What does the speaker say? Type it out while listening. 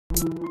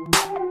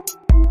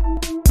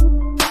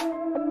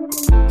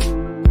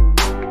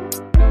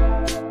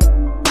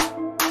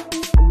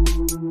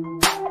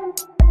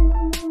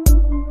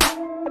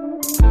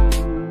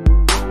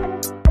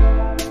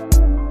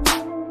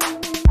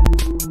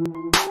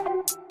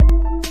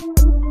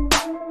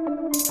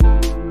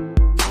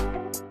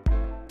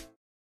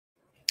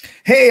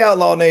Hey,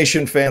 Outlaw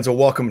Nation fans, and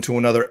welcome to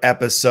another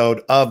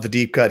episode of The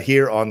Deep Cut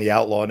here on the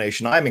Outlaw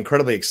Nation. I'm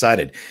incredibly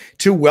excited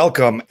to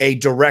welcome a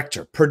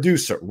director,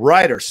 producer,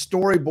 writer,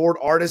 storyboard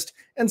artist,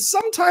 and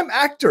sometime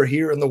actor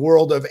here in the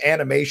world of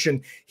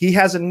animation. He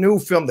has a new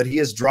film that he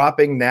is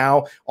dropping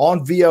now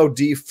on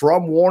VOD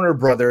from Warner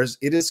Brothers.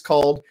 It is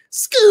called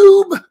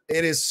Scoob.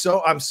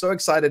 I'm so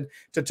excited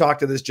to talk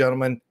to this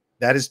gentleman.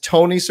 That is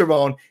Tony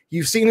Cervone.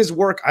 You've seen his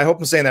work. I hope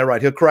I'm saying that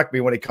right. He'll correct me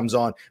when he comes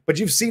on. But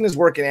you've seen his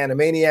work in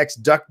Animaniacs,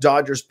 Duck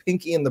Dodgers,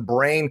 Pinky and the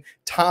Brain,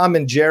 Tom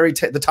and Jerry,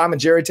 the Tom and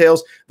Jerry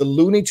Tales, the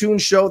Looney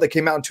Tunes show that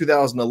came out in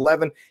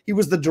 2011. He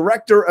was the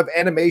director of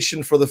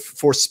animation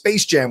for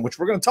Space Jam, which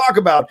we're going to talk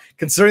about,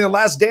 considering The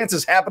Last Dance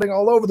is happening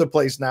all over the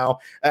place now.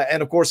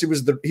 And of course,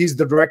 he's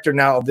the director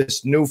now of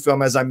this new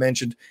film, as I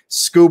mentioned,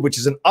 Scoob, which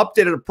is an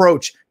updated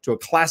approach to a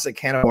classic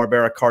Hanna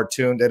Barbera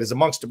cartoon that is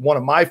amongst one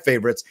of my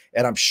favorites,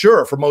 and I'm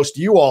sure for most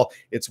of you all,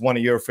 it's one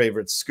of your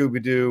favorites,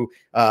 Scooby-Doo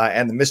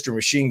and the Mr.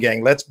 Machine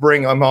Gang. Let's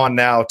bring him on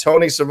now.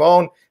 Tony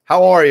Cervone,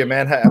 how are you,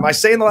 man? Am I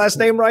saying the last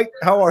name right?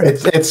 How are you?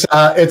 It's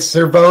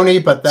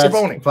Cervone, but that's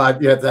Cervone. But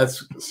yeah,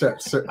 that's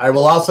I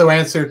will also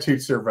answer to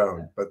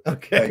Cervone. But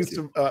okay,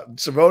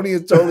 Cervone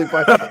is totally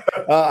fine.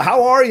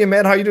 How are you,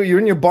 man? How you doing? You're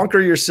in your bunker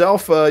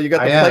yourself. You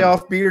got the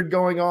playoff beard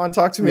going on.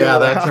 Talk to me. Yeah,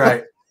 that's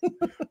right.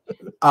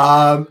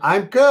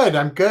 I'm good.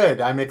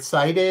 I'm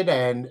excited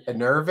and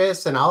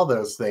nervous and all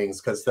those things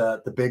because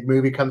the big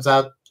movie comes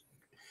out,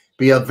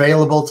 be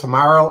available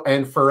tomorrow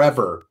and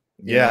forever.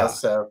 Yeah.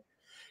 So,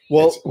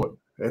 well,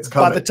 it's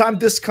coming. By the time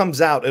this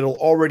comes out, it'll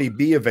already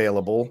be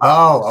available.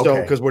 Oh, okay.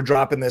 So, because we're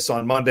dropping this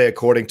on Monday,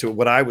 according to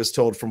what I was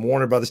told from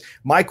Warner Brothers.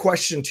 My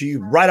question to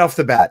you right off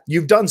the bat,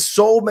 you've done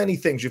so many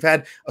things. You've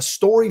had a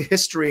storied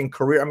history and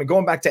career. I mean,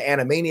 going back to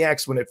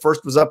Animaniacs when it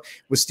first was up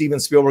with Steven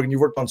Spielberg, and you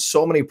worked on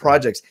so many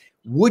projects.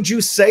 Would you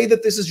say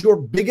that this is your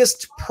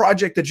biggest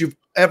project that you've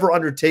ever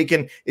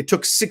undertaken? It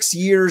took 6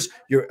 years.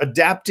 You're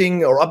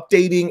adapting or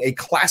updating a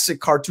classic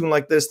cartoon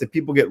like this that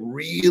people get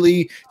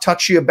really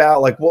touchy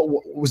about. Like,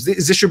 is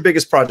this your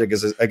biggest project?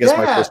 I guess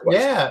my first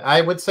question. Yeah, I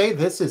would say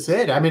this is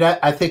it. I mean,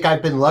 I think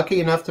I've been lucky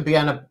enough to be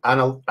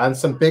on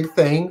some big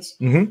things,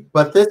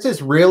 but this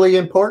is really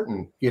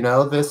important. You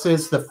know, this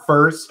is the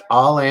first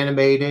all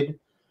animated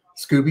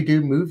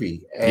Scooby-Doo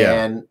movie,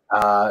 and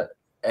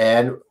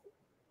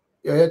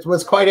it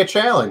was quite a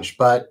challenge,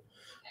 but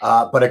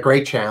a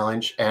great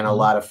challenge and a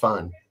lot of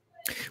fun.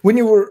 When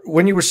you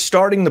were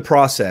starting the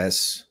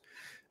process,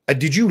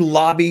 did you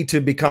lobby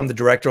to become the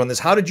director on this?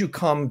 How did you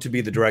come to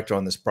be the director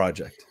on this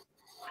project?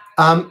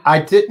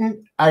 I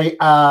didn't.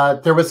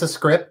 There was a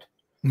script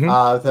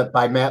that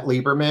by Matt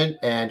Lieberman,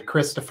 and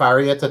Chris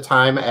DeFari at the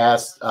time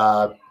asked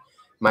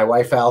my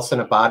wife Allison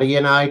Abadi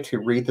and I to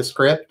read the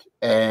script,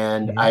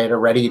 and I had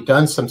already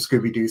done some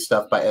Scooby-Doo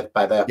stuff by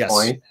that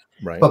point.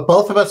 Right. But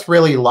both of us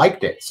really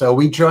liked it. So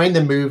we joined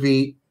the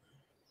movie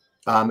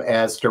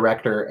as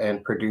director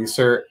and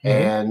producer.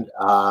 And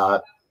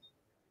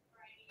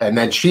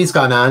then she's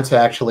gone on to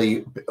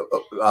actually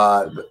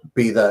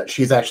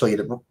she's actually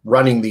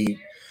running the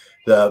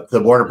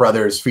Warner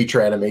Brothers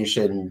feature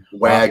animation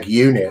WAG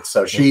unit.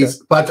 So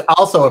but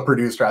also a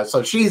producer.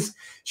 So she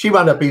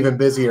wound up even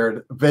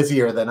busier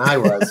than I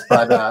was.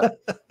 But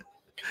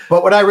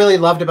what I really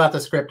loved about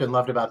the script and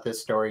loved about this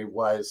story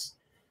was,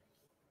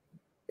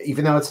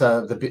 even though it's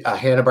a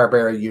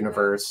Hanna-Barbera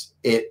universe,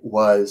 it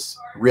was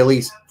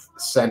really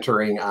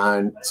centering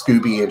on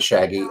Scooby and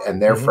Shaggy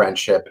and their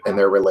friendship and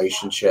their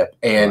relationship,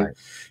 and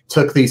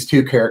took these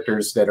two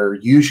characters that are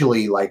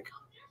usually like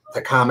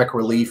the comic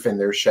relief in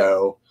their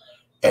show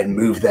and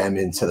moved them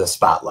into the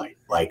spotlight.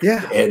 Like,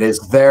 it is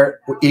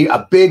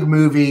a big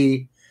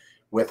movie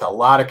with a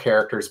lot of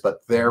characters,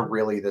 but they're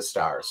really the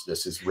stars.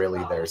 This is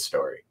really their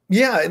story.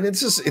 Yeah, and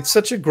it's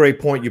such a great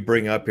point you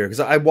bring up here, because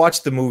I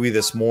watched the movie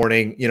this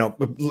morning, you know,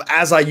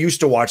 as I used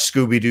to watch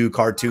Scooby-Doo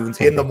cartoons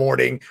in the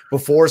morning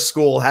before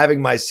school,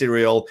 having my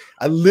cereal.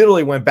 I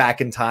literally went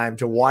back in time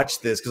to watch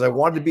this because I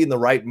wanted to be in the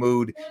right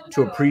mood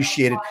to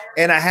appreciate it.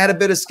 And I had a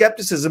bit of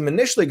skepticism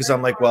initially because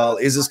I'm like, well,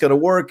 is this going to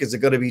work? Is it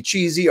going to be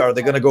cheesy? Are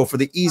they going to go for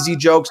the easy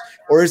jokes?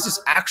 Or is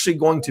this actually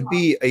going to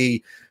be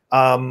a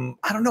I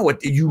don't know, a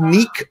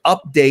unique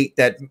update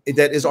that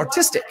is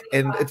artistic,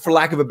 and for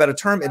lack of a better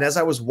term. And as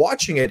I was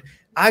watching it,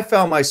 I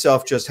found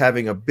myself just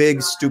having a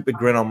big stupid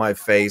grin on my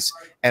face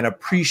and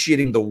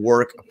appreciating the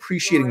work,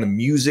 appreciating the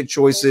music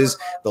choices,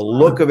 the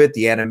look of it,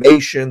 the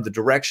animation, the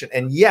direction,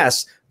 and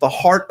yes, the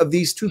heart of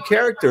these two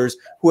characters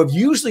who have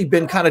usually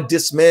been kind of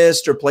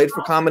dismissed or played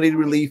for comedy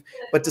relief,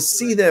 but to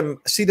see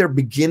their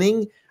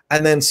beginning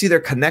and then see their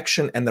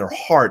connection and their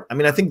heart. I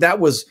mean, I think that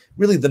was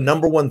really the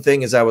number one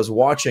thing as I was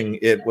watching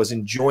it, was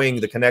enjoying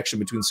the connection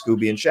between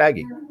Scooby and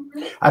Shaggy.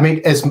 I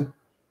mean,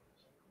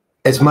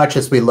 as much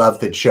as we love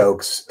the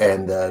jokes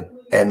and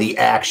the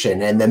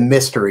action and the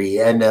mystery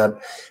and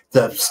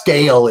the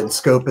scale and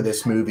scope of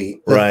this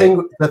movie,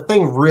 the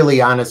thing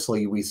really,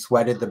 honestly, we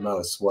sweated the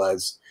most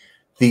was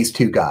these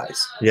two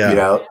guys. Yeah. You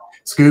know,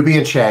 Scooby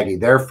and Shaggy,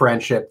 their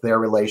friendship, their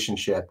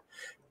relationship.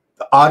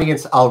 The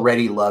audience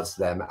already loves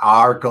them.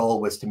 Our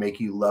goal was to make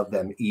you love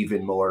them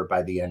even more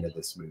by the end of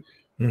this movie.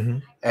 Mm-hmm.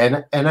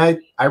 And I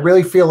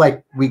really feel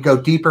like we go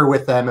deeper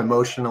with them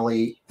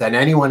emotionally than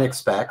anyone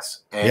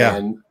expects.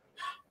 And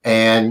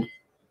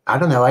I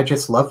don't know,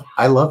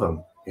 I love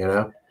them, you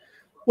know?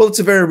 Well, it's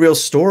a very real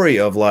story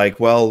of like,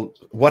 well,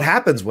 what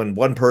happens when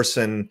one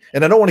person,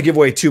 and I don't want to give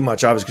away too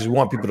much, obviously, because we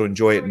want people to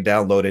enjoy it and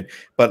download it,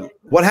 but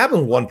what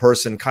happens when one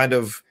person kind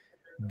of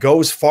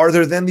goes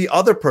farther than the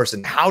other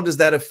person? How does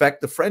that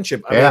affect the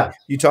friendship? I mean,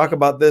 you talk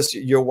about this,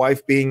 your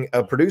wife being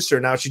a producer,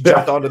 now she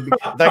jumped onto the,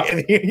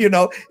 like, you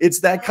know, it's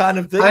that kind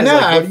of thing. I know.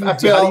 Like, I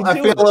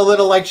feel a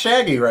little like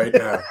Shaggy right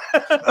now.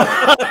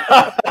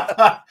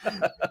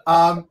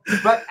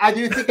 But I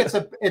do think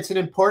it's an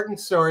important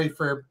story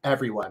for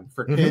everyone,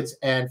 for kids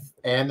and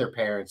their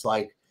parents.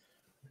 Like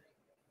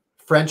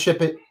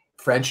friendship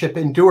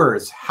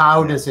endures.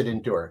 How does it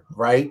endure?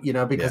 Right? You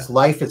know, because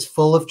life is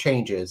full of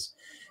changes.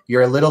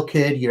 You're a little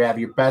kid, you have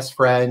your best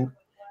friend,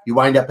 you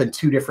wind up in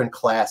 2 different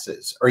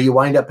classes, or you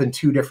wind up in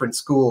 2 different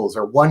schools,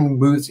 or one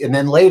moves, and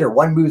then later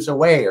one moves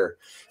away, or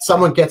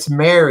someone gets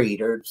married,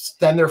 or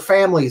then their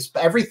families,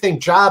 everything,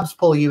 jobs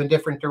pull you in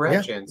different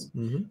directions.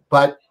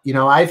 But, you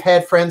know, I've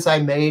had friends I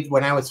made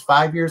when I was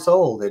 5 years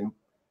old, and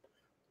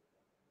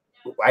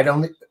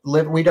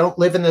we don't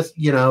live in this,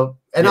 you know,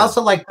 and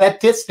also like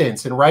that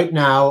distance. And right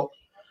now,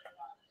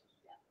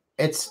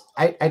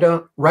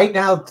 right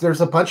now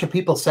there's a bunch of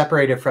people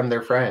separated from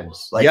their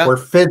friends. Like we're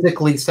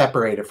physically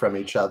separated from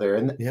each other,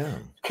 and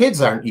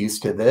kids aren't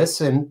used to this.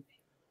 And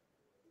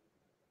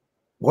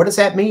what does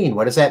that mean?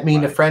 What does that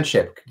mean to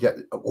friendship?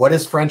 What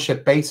is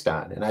friendship based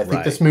on? And I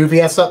think this movie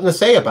has something to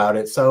say about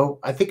it. So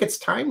I think it's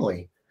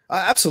timely.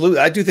 Absolutely.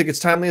 I do think it's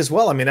timely as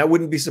well. I mean, I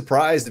wouldn't be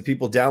surprised if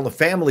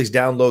families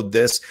download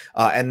this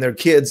and their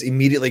kids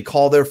immediately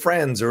call their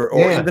friends or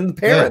even the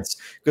parents,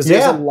 because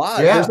there's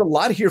a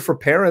lot here for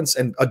parents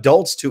and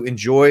adults to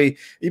enjoy,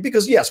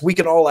 because yes, we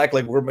can all act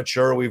like we're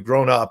mature, we've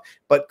grown up,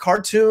 but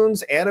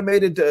cartoons,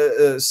 animated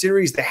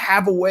series, they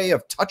have a way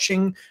of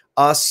touching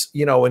us,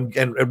 you know,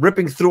 and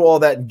ripping through all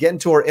that and getting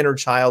to our inner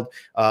child,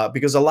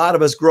 because a lot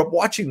of us grew up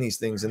watching these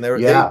things, and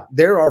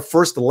they're our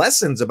first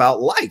lessons about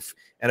life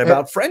and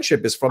about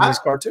friendship is from these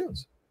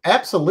cartoons.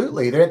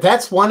 Absolutely.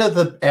 That's one of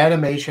the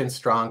animation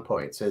strong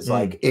points is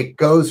like, it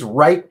goes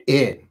right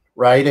in,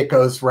 right? It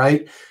goes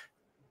right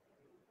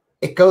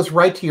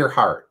to your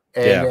heart.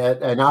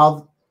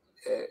 And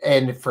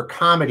for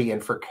comedy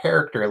and for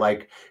character,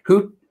 like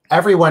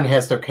everyone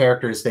has their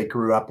characters they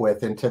grew up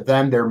with, and to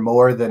them, they're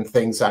more than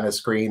things on a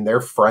screen. They're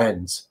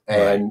friends.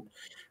 And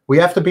we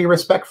have to be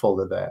respectful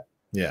to that.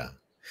 Yeah.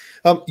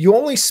 You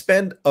only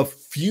spend a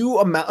few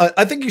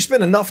I think you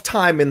spent enough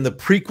time in the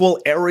prequel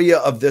area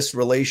of this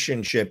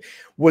relationship.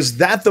 Was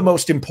that the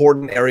most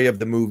important area of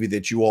the movie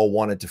that you all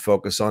wanted to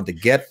focus on to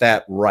get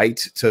that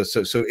right? So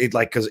it,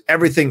 like, because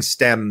everything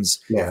stems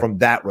from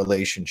that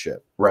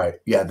relationship. Right.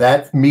 Yeah.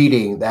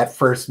 That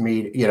first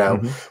meet, you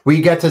know,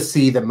 we get to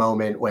see the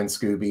moment when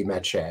Scooby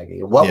met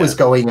Shaggy and what was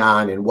going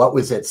on and what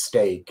was at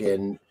stake.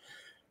 And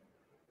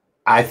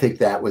I think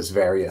that was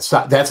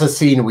that's a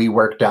scene we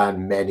worked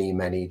on many,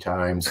 many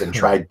times and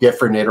tried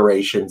different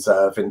iterations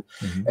of. And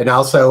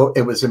also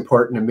it was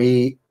important to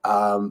me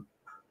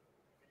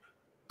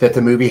that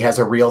the movie has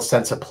a real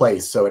sense of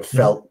place. So it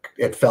felt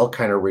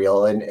kind of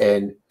real.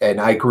 And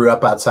I grew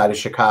up outside of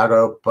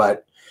Chicago,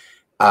 but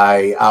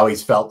I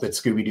always felt that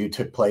Scooby-Doo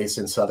took place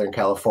in Southern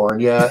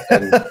California.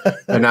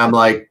 And I'm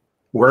like,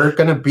 we're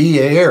going to be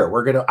here.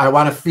 I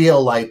want to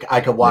feel like I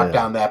could walk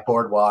down that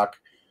boardwalk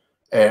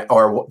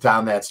or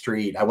down that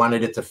street. I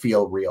wanted it to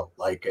feel real,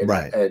 like,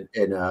 but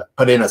in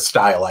a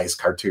stylized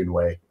cartoon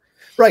way.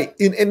 Right.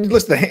 And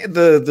listen,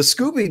 the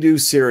Scooby-Doo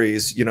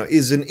series, you know,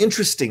 is an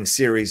interesting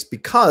series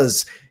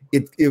because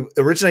it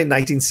originated in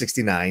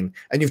 1969,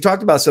 and you've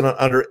talked about some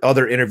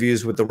other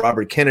interviews with the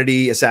Robert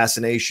Kennedy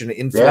assassination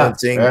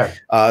influencing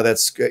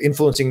that's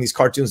influencing these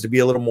cartoons to be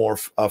a little more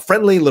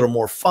friendly, a little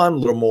more fun, a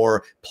little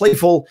more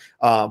playful.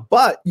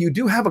 But you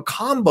do have a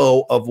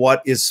combo of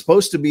what is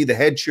supposed to be the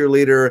head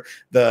cheerleader,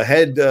 the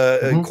head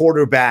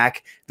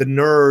quarterback, the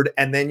nerd,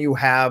 and then you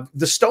have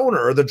the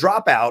stoner or the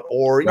dropout,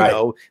 or you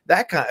know,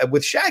 that kind of,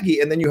 with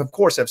Shaggy, and then you of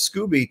course have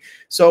Scooby.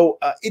 So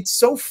it's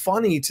so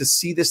funny to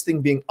see this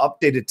thing being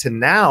updated to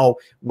now,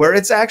 where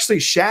it's actually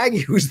Shaggy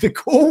who's the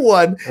cool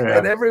one,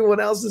 and everyone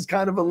else is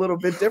kind of a little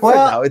bit different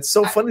now. It's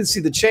so funny to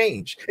see the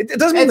change. It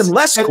doesn't mean them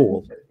less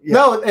cool.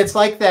 No, it's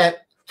like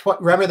that.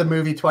 Remember the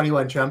movie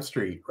 21 Jump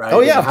Street, right?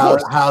 Oh yeah, of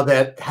course. How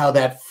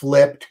that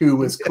flipped who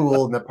was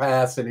cool in the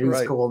past and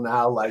who's cool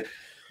now, like.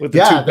 With the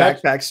two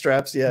backpack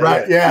straps,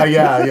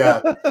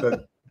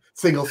 the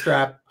single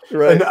strap,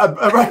 right?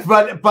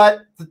 And,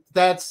 but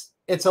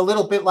it's a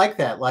little bit like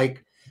that.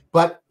 Like,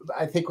 but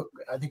I think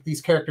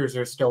these characters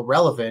are still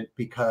relevant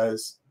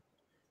because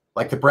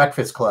like the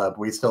Breakfast Club,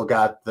 we still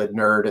got the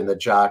nerd and the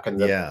jock and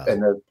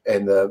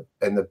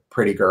the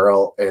pretty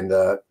girl and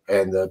the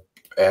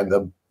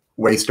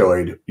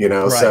wastoid, you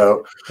know. Right.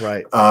 So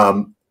right.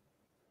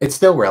 It's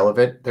still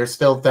relevant. There's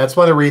still, that's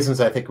one of the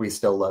reasons I think we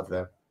still love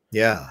them.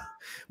 Yeah.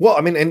 Well,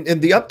 I mean,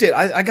 and the update,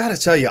 I got to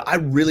tell you, I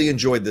really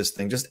enjoyed this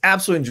thing. Just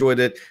absolutely enjoyed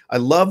it. I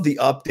love the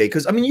update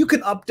because, I mean, you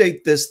can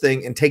update this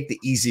thing and take the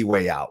easy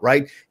way out,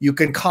 right? You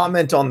can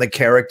comment on the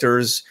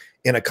characters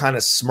in a kind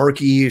of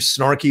smirky,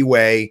 snarky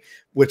way,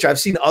 which I've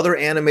seen other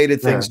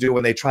animated things do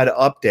when they try to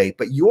update,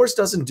 but yours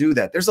doesn't do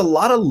that. There's a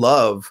lot of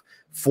love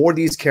for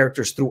these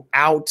characters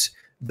throughout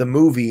the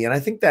movie, and I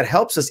think that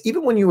helps us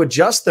even when you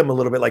adjust them a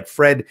little bit, like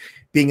Fred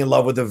being in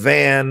love with the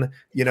van,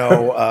 you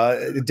know,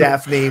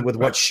 Daphne with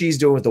what she's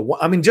doing with the,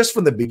 I mean, just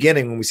from the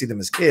beginning when we see them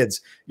as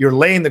kids, you're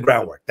laying the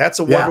groundwork. That's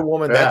a Wonder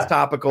Woman, that's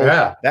topical.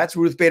 That's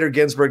Ruth Bader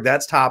Ginsburg,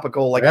 that's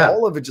topical. Like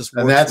all of it just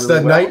works. And that's really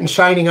the knight in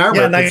shining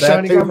armor. Yeah, knight in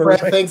shining armor.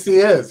 Fred thinks he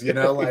is, you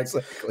know, like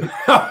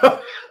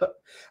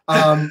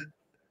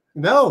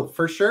no,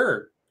 for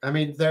sure. I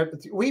mean,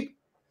 we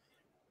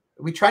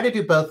try to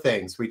do both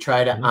things. We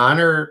try to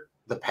honor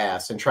the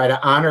past and try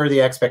to honor the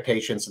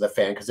expectations of the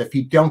fan, because if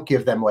you don't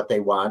give them what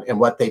they want and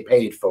what they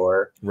paid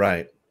for,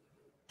 right,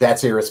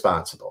 that's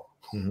irresponsible.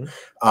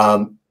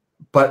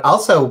 But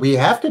also we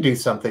have to do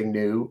something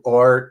new,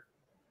 or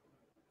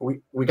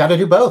we got to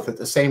do both at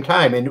the same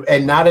time,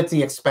 and not at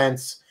the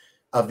expense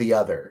of the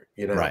other,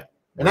 you know. Right.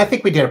 And I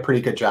think we did a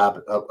pretty good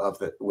job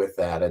with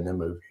that in the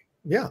movie.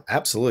 Yeah,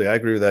 absolutely. I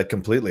agree with that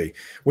completely.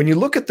 When you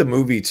look at the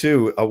movie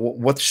too,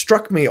 what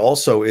struck me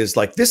also is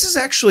like, this is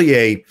actually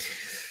a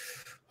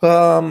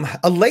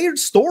layered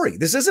story.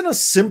 This isn't a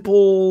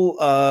simple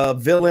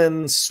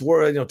villain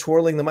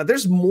twirling the mind.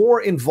 There's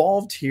more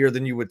involved here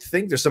than you would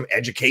think. There's some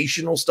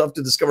educational stuff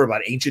to discover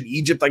about ancient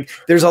Egypt. Like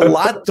there's a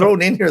lot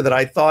thrown in here that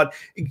I thought,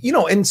 you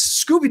know, and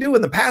Scooby-Doo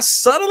in the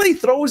past subtly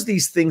throws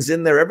these things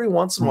in there every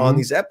once in a while in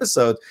these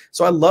episodes.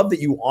 So I love that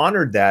you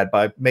honored that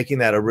by making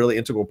that a really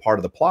integral part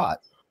of the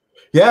plot.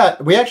 Yeah,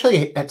 we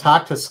actually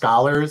talked to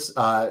scholars,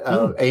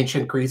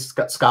 ancient Greece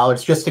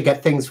scholars, just to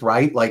get things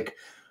right. Like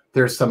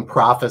there's some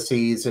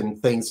prophecies and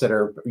things that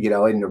are, you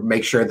know, and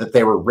make sure that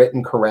they were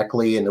written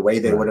correctly in the way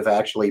they would have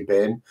actually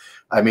been.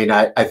 I mean,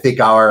 I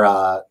think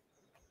our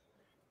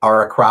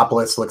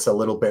Acropolis looks a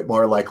little bit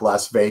more like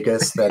Las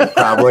Vegas than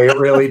probably it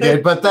really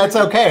did, but that's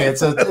okay.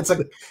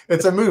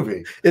 It's a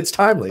movie. It's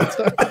timely.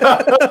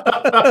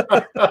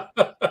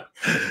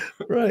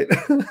 Right.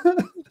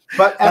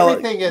 But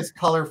everything is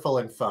colorful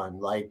and fun.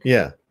 Like,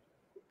 it's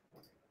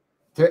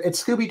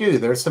Scooby-Doo.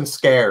 There's some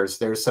scares.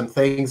 There's some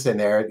things in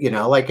there, you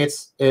know, like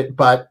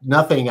but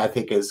nothing I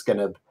think is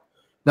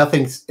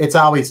it's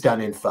always done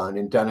in fun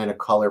and done in a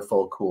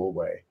colorful, cool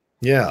way.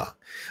 Yeah.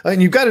 And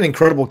you've got an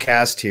incredible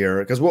cast here,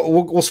 because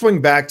we'll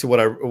swing back to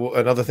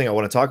another thing I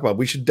want to talk about.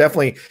 We should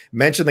definitely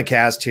mention the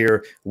cast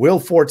here. Will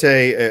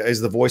Forte is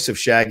the voice of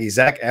Shaggy.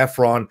 Zac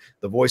Efron,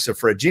 the voice of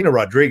Fred. Gina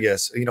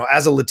Rodriguez, you know,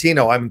 as a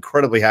Latino, I'm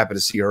incredibly happy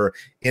to see her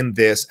in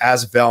this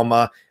as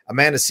Velma.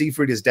 Amanda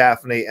Seyfried is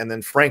Daphne, and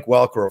then Frank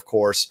Welker, of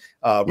course,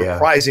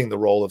 reprising the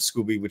role of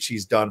Scooby, which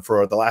he's done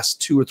for the last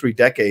 2 or 3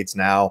 decades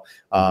now.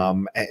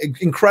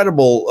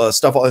 Incredible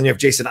stuff. And you have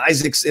Jason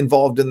Isaacs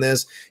involved in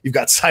this. You've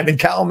got Simon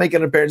Cowell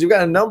making an appearance. You've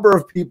got a number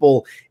of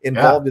people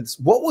involved in this.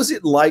 What was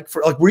it like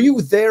were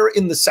you there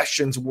in the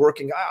sessions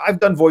working?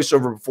 I've done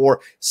voiceover before.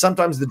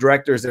 Sometimes the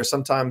director is there.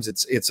 Sometimes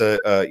it's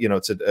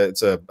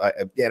a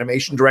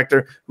animation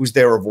director who's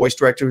there, or a voice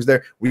director who's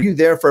there. Were you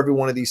there for every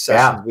one of these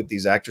sessions with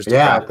these actors to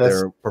prep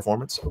their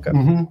performance? Okay.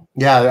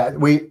 Yeah,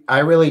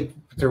 I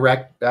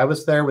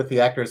was there with the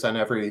actors on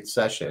every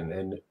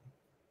session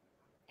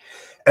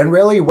and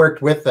really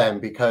worked with them,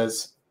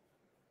 because,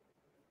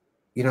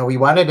 you know, we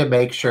wanted to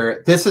make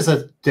sure this is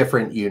a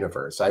different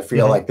universe. I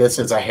feel like this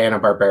is a Hanna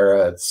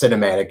Barbera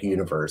cinematic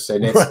universe,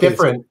 and it's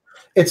different.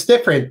 It's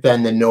different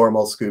than the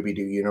normal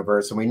Scooby-Doo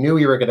universe, and we knew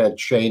we were going to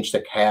change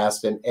the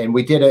cast, and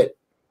we did it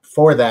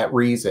for that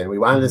reason. We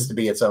wanted this to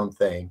be its own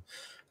thing.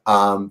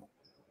 But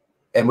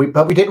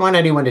we didn't want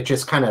anyone to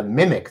just kind of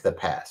mimic the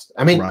past.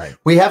 I mean,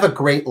 we have a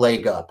great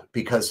leg up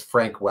because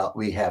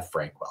we have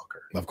Frank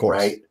Welker, of course,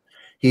 right?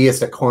 He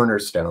is the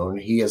cornerstone.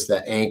 He is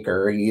the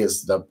anchor. He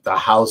is the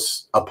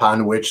house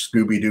upon which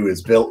Scooby-Doo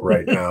is built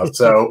right now.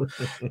 So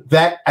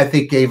that, I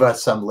think, gave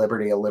us some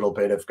liberty, a little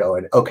bit of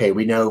going, okay,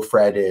 we know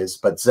Fred is,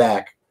 but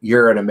Zach,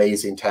 you're an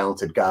amazing,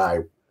 talented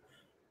guy.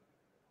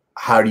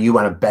 How do you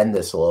want to bend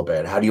this a little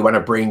bit? How do you want to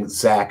bring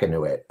Zach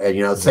into it? And,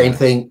 you know, same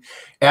thing,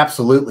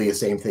 absolutely the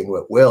same thing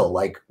with Will.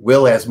 Like,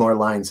 Will has more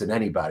lines than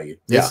anybody.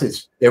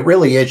 It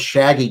really is.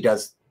 Shaggy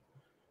does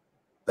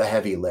the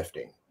heavy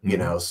lifting, you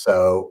know,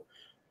 so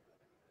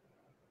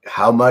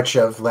how much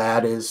of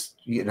that is,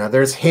 you know,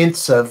 there's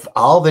hints of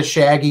all the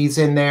Shaggies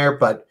in there,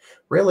 but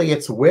really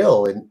it's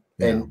Will,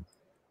 and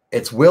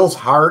it's Will's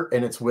heart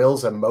and it's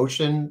Will's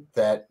emotion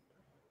that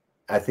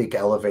I think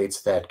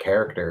elevates that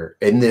character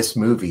in this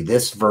movie,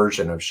 this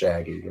version of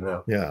Shaggy, you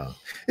know? Yeah.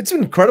 It's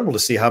incredible to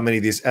see how many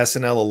of these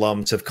SNL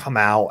alums have come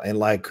out and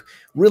like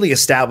really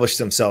established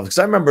themselves. Because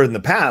I remember in the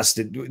past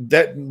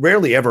that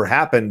rarely ever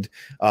happened,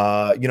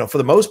 you know, for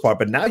the most part.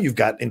 But now you've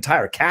got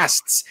entire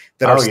casts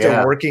that are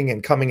still working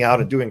and coming out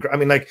and doing. I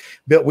mean, like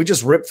we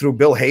just ripped through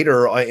Bill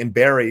Hader in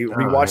Barry,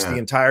 rewatched the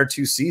entire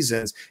 2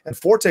 seasons, and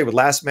Forte with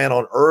Last Man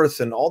on Earth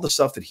and all the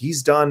stuff that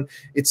he's done.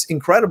 It's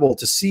incredible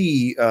to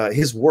see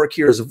his work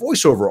here as a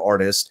voiceover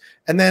artist.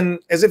 And then,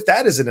 as if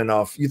that isn't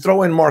enough, you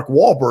throw in Mark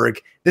Wahlberg.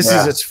 This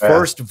is its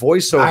first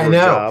voiceover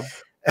job.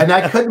 And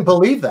I couldn't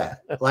believe that,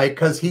 like,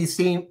 because he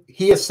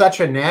is such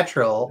a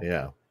natural.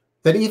 Yeah.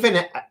 That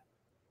even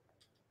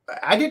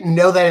I didn't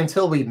know that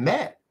until we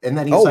met, and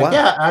then he's like,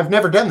 "Yeah, I've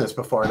never done this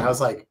before," and I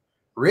was like,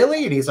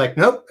 "Really?" And he's like,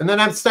 "Nope." And then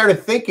I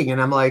started thinking, and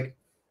I'm like,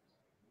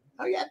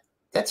 "Oh yeah,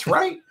 that's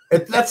right."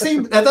 That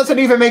doesn't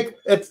even make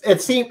it.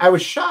 It seemed I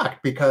was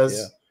shocked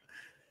because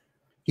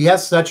he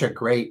has such a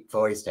great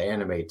voice to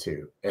animate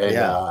to,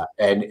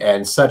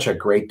 and such a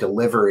great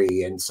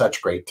delivery and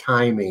such great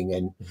timing,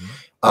 and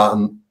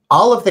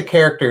all of the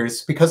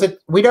characters, because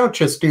we don't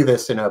just do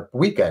this in a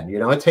weekend, you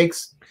know, it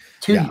takes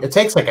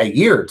like a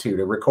year or two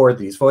to record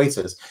these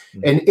voices.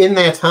 And in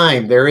that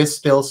time, there is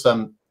still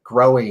some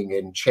growing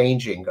and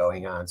changing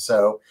going on.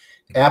 So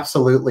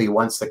absolutely,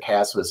 once the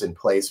cast was in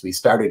place, we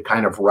started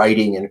kind of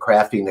writing and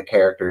crafting the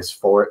characters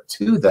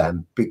to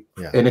them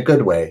in a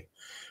good way.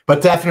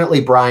 But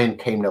definitely Brian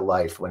came to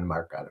life when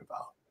Mark got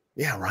involved.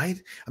 Yeah, right.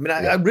 I mean,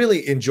 I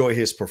really enjoy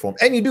his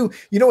performance. And you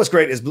know what's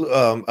great is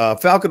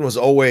Falcon was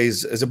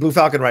always, as a Blue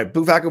Falcon, right?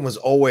 Blue Falcon was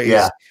always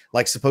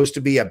like supposed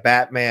to be a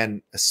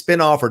Batman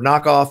spinoff or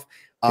knockoff.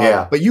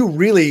 But you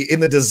really,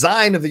 in the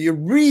design of you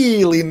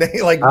really make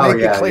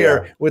it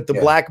clear with the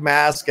black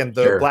mask and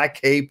the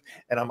black cape.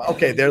 And I'm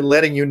okay, they're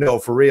letting you know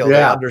for real.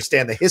 They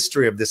understand the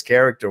history of this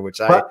character, which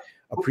I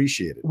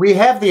appreciated. We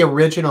have the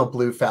original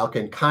Blue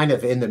Falcon kind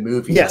of in the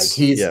movie. Yes.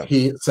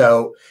 Like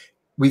so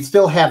we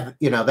still have,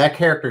 you know, that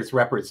character is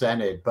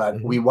represented,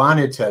 but we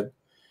wanted to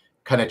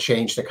kind of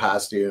change the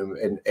costume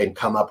and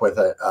come up with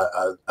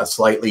a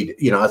slightly,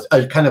 you know,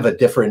 a kind of a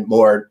different,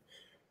 more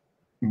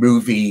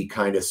movie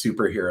kind of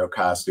superhero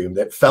costume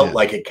that felt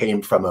like it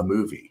came from a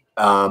movie.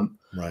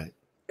 Right.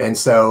 And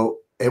so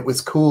it was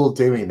cool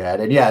doing that.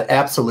 And yeah,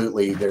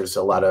 absolutely. There's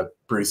a lot of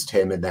Bruce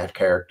Timm in that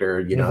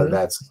character, you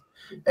know,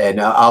 and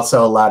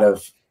also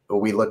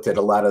we looked at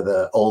a lot of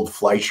the old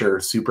Fleischer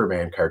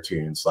Superman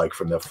cartoons, like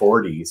from the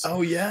 40s.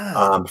 Oh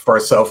yeah.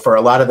 For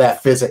a lot of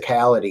that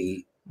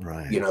physicality,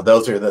 you know,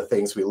 those are the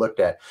things we looked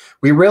at.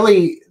 We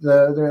really,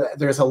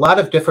 there's a lot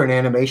of different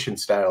animation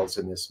styles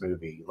in this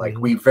movie. Like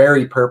we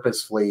very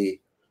purposefully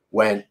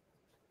went,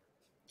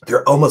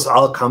 they're almost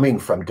all coming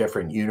from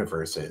different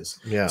universes.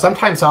 Yeah.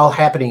 Sometimes all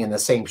happening in the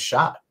same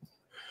shot.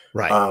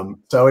 Right.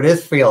 So it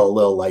is feel a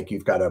little like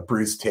you've got a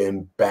Bruce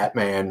Timm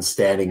Batman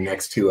standing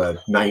next to a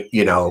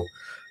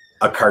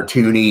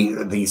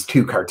these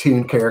two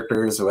cartoon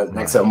characters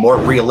next to a more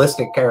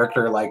realistic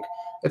character. Like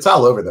it's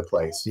all over the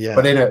place,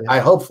 but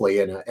hopefully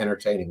in an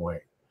entertaining way.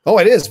 Oh,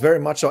 it is very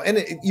much so.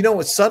 And you know,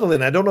 it's subtle,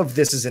 and I don't know if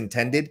this is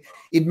intended.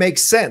 It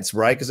makes sense,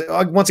 right? Because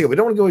once again, we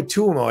don't want to go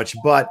too much,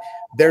 but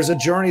there's a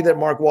journey that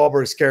Mark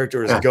Wahlberg's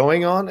character is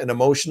going on, an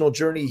emotional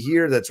journey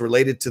here that's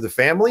related to the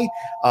family.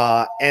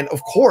 And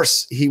of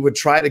course, he would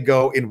try to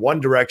go in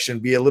one direction,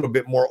 be a little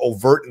bit more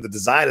overt in the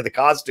design of the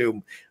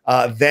costume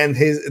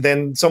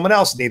than someone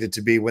else needed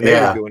to be when they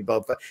were doing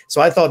both. So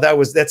I thought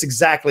that's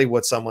exactly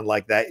what someone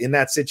like that in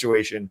that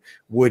situation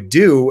would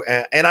do.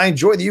 And I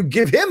enjoy that you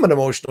give him an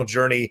emotional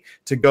journey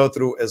to go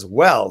through as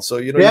well. So,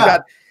 you know, you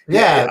got,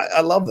 I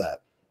love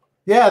that.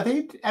 Yeah.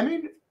 I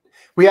mean,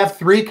 we have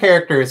 3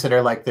 characters that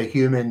are like the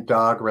human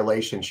dog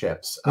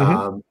relationships.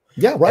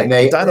 Yeah, right.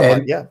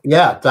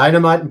 Dynamite,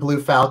 Dynamite and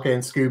Blue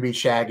Falcon, Scooby,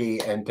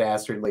 Shaggy, and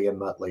Dastardly and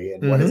Muttley.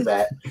 And what is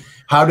that?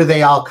 How do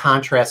they all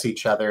contrast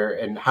each other?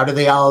 And how do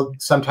they all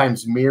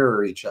sometimes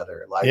mirror each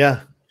other? Like,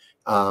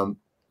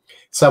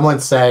 someone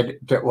said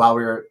while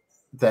we were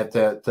that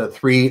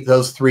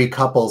those three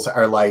couples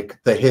are like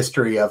the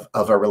history of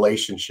a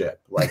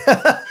relationship. Like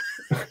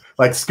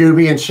like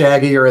Scooby and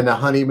Shaggy are in the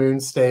honeymoon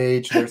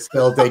stage.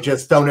 They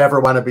just don't ever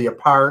want to be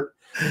apart.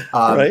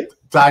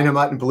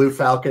 Dynamite and Blue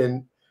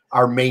Falcon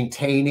are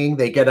maintaining.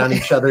 They get on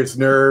each other's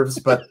nerves,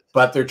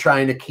 but they're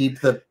trying to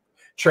keep the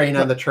train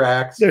on the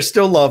tracks. There's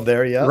still love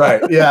there,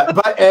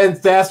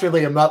 and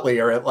Dastardly and Muttley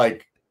are at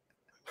like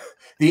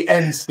the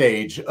end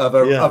stage of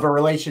a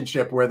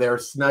relationship where they're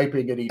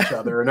sniping at each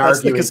other and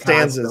arguing. That's the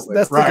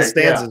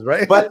Costanzas,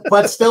 right?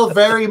 But still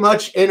very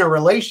much in a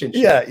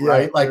relationship,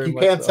 right? Like you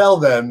can't tell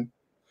them.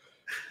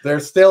 They're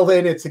still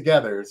in it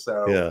together.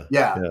 So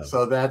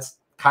so that's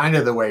kind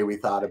of the way we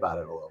thought about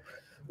it a little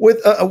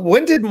bit.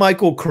 When did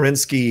Michael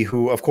Krinsky,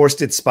 who of course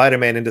did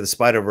Spider-Man Into the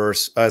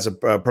Spider-Verse as a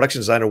production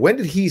designer, when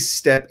did he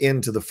step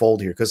into the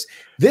fold here? Because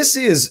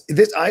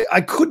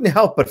I couldn't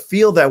help but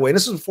feel that way. And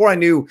this was before I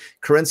knew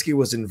Krinsky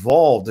was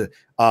involved. When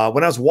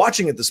I was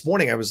watching it this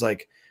morning, I was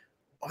like,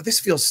 oh, this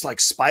feels like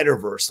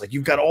Spider-Verse. Like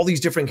you've got all these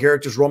different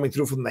characters roaming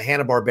through from the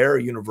Hanna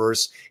Barbera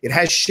universe. It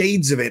has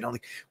shades of it. I'm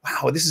like,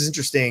 wow, this is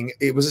interesting.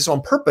 It was this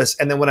on purpose.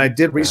 And then when I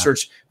did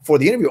research for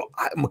the interview,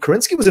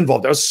 Karinsky was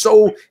involved. I was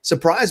so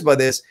surprised by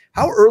this.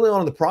 How early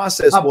on in the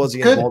process was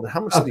he involved? And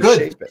how much did he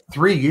shape it?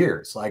 3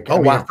 years. Like, oh,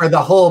 wow. For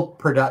the whole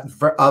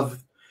production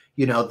of,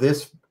 you know,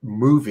 this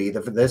movie,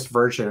 this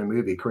version of the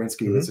movie,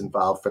 Karinsky was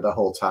involved for the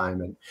whole time.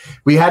 And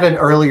we had an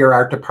earlier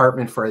art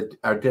department for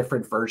a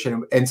different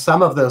version. And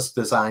some of those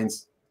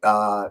designs,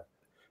 a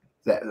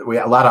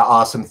lot of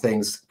awesome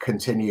things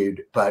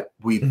continued, but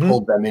we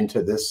pulled them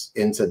into this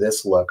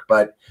look.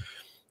 But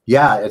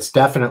yeah, it's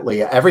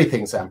definitely,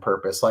 everything's on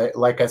purpose.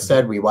 Like I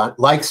said, we want,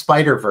 like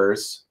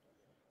Spider-Verse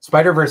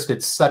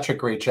did such a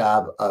great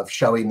job of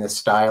showing this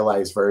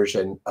stylized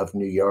version of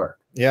New York.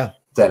 Yeah.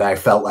 That I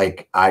felt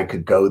like I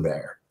could go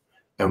there.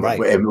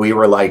 And we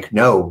were like,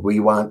 no, we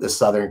want the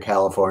Southern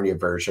California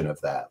version of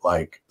that,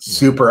 like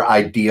super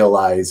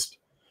idealized,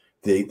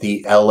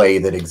 the LA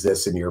that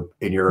exists in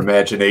your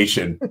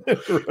imagination.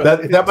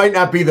 That might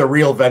not be the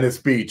real Venice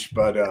Beach,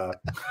 but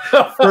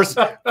first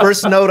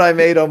note I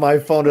made on my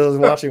phone as I was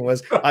watching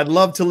was, I'd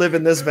love to live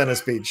in this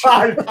Venice Beach.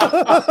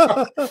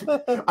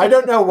 I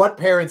don't know what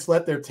parents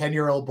let their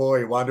 10-year-old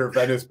boy wander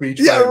Venice Beach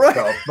by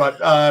himself,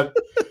 but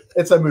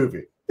it's a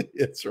movie.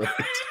 It's right.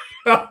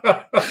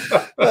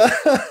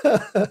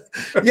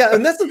 Yeah,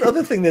 and that's the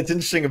other thing that's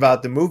interesting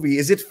about the movie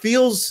is it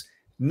feels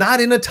not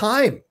in a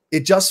time.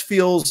 It just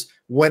feels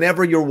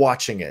whenever you're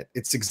watching it,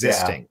 it's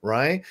existing,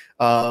 right?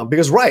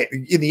 Because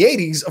in the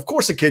 80s, of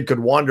course, a kid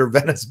could wander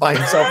Venice by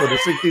himself, or the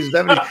 60s,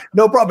 70s,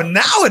 no problem.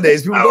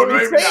 Nowadays, people go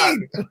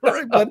insane.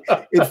 Right? But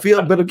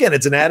again,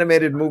 it's an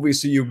animated movie,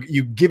 so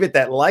you give it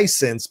that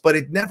license, but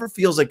it never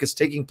feels like it's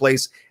taking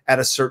place at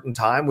a certain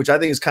time, which I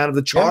think is kind of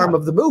the charm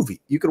of the movie.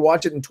 You could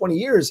watch it in 20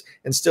 years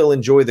and still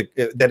enjoy that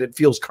it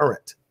feels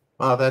current.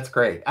 Oh, that's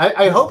great.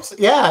 I hope so.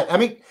 Yeah, I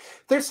mean,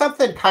 there's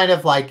something kind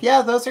of like,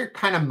 yeah, those are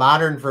kind of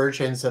modern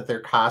versions of their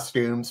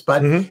costumes,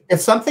 but if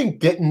something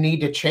didn't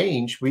need to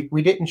change,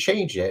 we didn't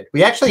change it.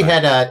 We actually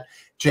had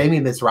Jamie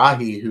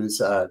Mizrahi,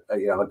 who's a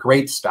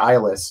great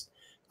stylist,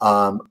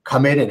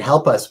 come in and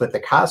help us with the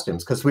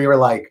costumes, because we were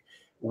like,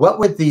 what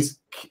would these,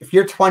 if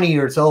you're 20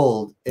 years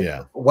old,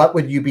 what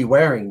would you be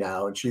wearing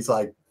now? And she's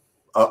like,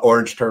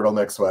 orange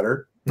turtleneck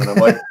sweater. And I'm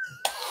like,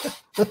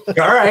 all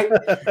right.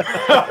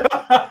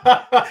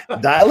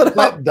 Dial it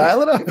up.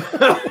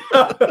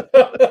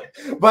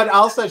 But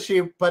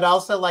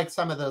also like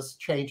some of those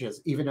changes,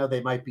 even though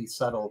they might be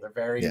subtle, they're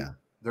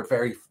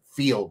very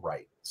feel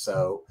right.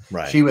 So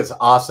she was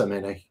awesome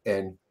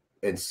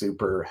and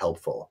super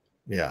helpful.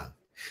 Yeah.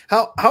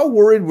 How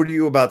worried were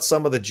you about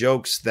some of the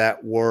jokes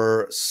that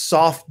were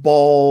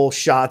softball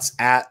shots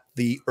at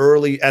the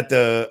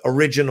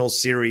original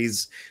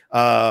series?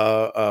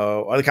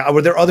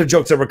 Were there other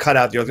jokes that were cut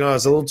out? You're like, no,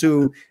 it's a little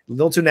too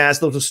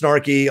nasty, a little too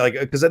snarky. Like,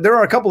 because there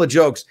are a couple of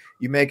jokes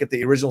you make at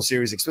the original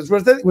series,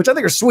 which I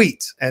think are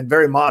sweet and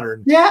very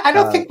modern. Yeah, I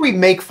don't think we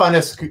make fun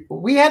of.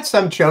 We had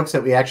some jokes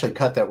that we actually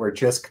cut that were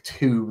just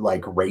too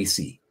like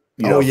racy,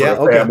 for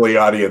a family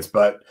audience.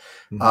 But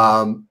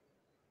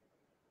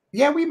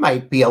yeah, we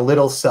might be a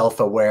little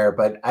self-aware,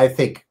 but I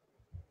think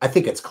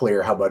it's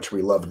clear how much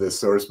we love this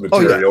source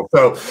material.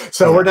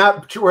 So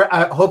we're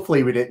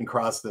hopefully we didn't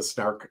cross the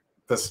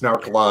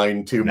snark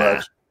line too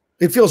much.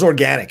 It feels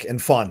organic and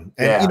fun.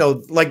 And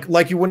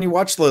when you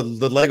watch the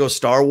Lego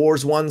Star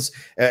Wars ones,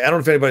 I don't know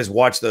if anybody's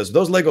watched those.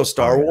 Those Lego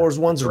Star Wars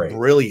ones are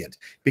brilliant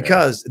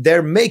because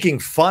they're making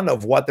fun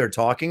of what they're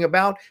talking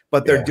about,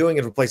 but they're doing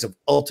it from a place of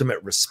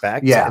ultimate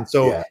respect. Yeah. And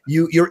so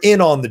you're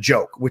in on the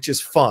joke, which is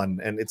fun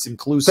and it's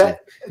inclusive.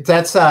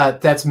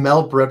 That's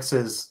Mel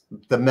Brooks's,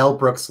 the Mel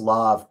Brooks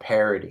law of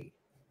parody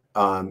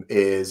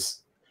is.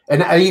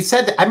 And he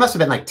said that I must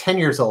have been like 10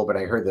 years old when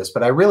I heard this,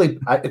 but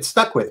it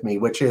stuck with me,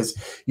 which is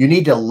you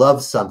need to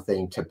love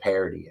something to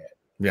parody it.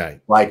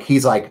 Right. Like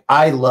he's like,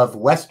 I love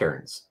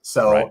Westerns.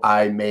 So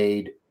I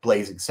made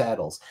Blazing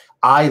Saddles.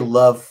 I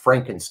love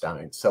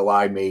Frankenstein. So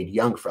I made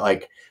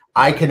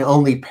I can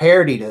only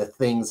parody the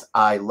things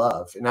I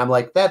love. And I'm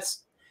like,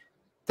 that's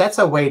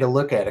a way to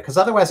look at it. Because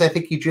otherwise I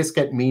think you just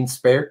get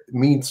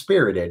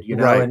mean-spirited,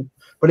 Right.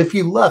 But if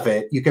you love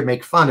it, you can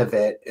make fun of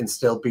it and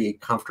still be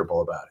comfortable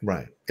about it.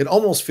 Right. It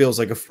almost feels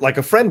like a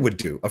friend would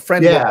do. A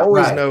friend who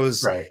always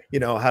knows, how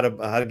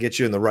to get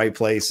you in the right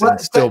place and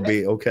still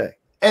be okay.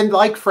 And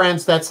like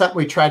Friends, that's something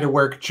we try to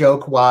work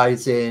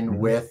joke-wise in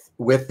with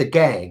the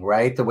gang,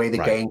 right? The way the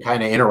gang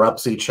kind of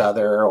interrupts each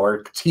other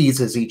or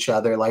teases each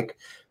other. Like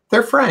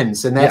they're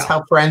friends, and that's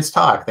how friends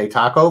talk. They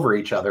talk over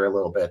each other a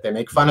little bit. They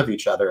make fun of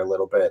each other a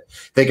little bit.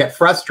 They get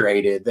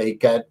frustrated. They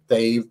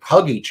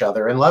hug each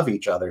other and love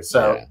each other.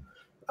 So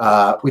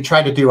we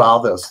try to do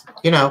all those,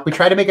 we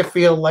try to make it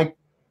feel like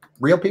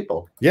real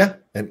people. Yeah.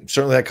 And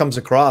certainly that comes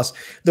across.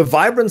 The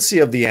vibrancy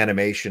of the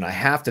animation, I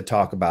have to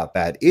talk about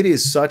that. It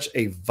is such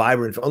a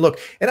vibrant look.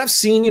 And I've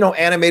seen,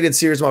 animated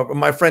series.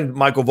 My friend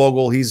Michael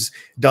Vogel, he's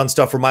done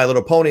stuff for My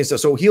Little Pony and stuff.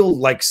 So he'll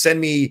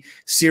send me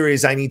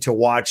series I need to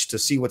watch to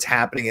see what's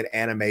happening in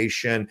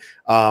animation.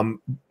 And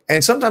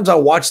And sometimes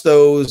I'll watch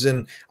those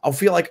and I'll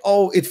feel like,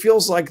 oh, it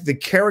feels like the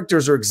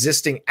characters are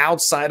existing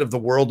outside of the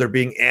world they're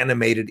being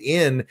animated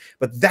in.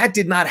 But that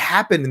did not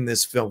happen in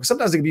this film.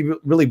 Sometimes it can be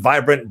really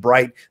vibrant and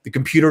bright. The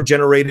computer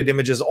generated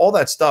images, all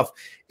that stuff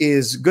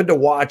is good to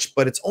watch,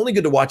 but it's only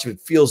good to watch if it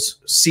feels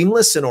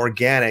seamless and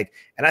organic.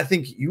 And I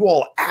think you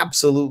all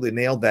absolutely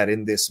nailed that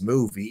in this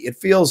movie. It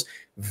feels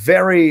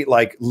very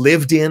like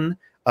lived in,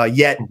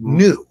 yet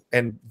new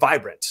and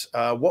vibrant.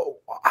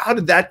 How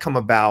did that come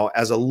about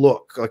as a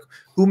look? Like,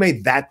 who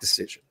made that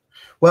decision?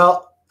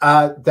 Well,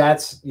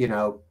 that's, you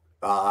know,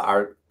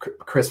 our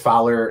Chris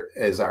Fowler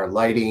is our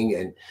lighting,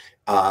 and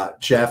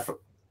Jeff,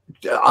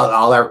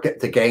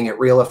 the gang at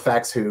Real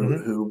Effects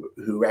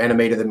who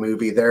animated the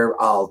movie. They're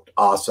all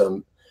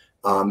awesome,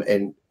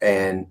 and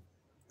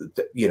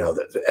you know,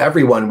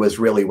 everyone was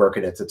really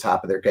working at the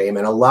top of their game,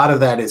 and a lot of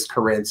that is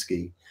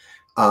Karinsky,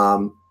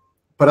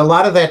 but a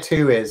lot of that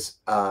too is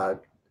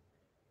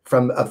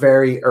from a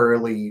very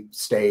early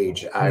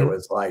stage. I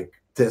was like,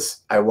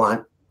 I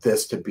want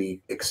this to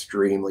be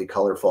extremely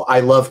colorful.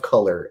 I love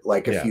color.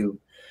 Like if you,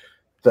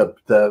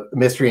 the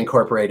Mystery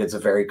Incorporated is a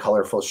very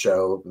colorful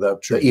show.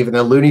 Even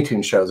the Looney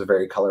Tunes show is a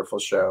very colorful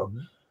show.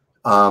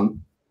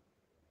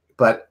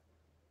 But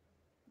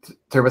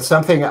there was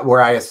something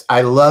where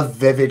I love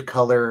vivid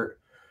color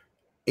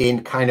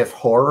in kind of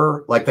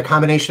horror, like the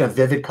combination of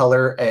vivid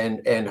color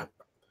and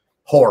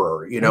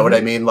horror. You know what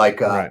I mean?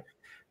 Like,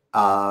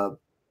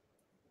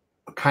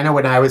 kind of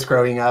when I was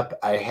growing up,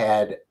 I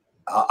had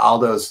all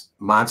those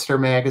monster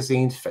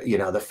magazines, you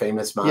know, the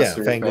famous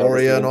monsters,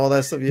 Fangoria and all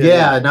that stuff.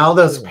 And all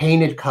those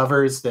painted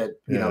covers that,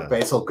 you know,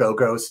 Basil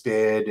Gogos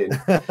did.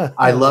 And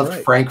I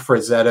loved Frank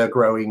Frazetta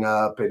growing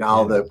up, and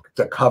all the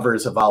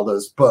covers of all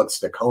those books,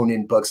 the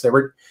Conan books.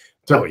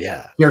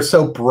 They're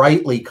so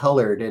brightly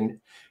colored. And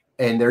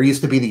there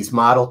used to be these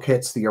model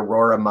kits, the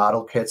Aurora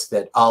model kits,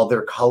 that all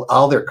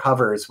their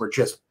covers were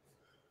just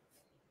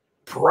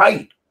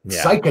bright,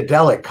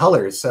 psychedelic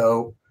colors.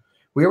 So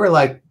we were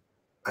like,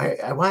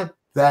 I want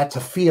that to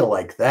feel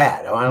like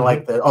that. I want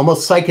like the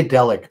almost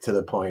psychedelic to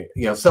the point,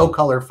 you know, so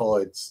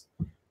colorful.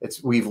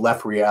 We've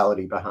left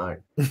reality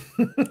behind.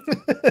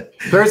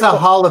 There's a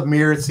Hall of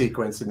Mirrors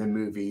sequence in the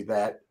movie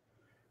that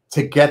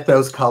to get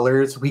those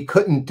colors, we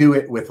couldn't do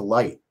it with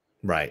light.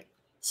 Right.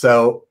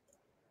 So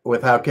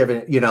without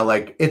giving, you know,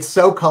 like it's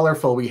so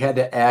colorful, we had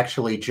to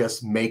actually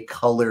just make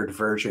colored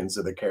versions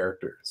of the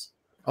characters.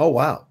 Oh,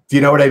 wow. Do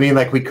you know what I mean?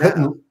 Like we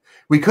couldn't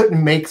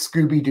make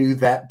Scooby-Doo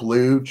that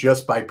blue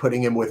just by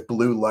putting him with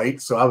blue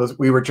light. So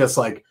we were just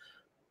like,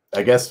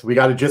 I guess we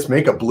got to just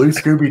make a blue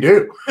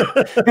Scooby-Doo.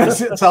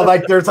 So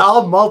like there's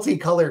all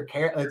multicolored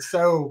characters.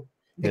 So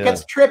it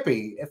gets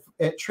trippy,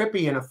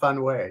 trippy in a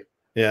fun way.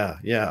 Yeah,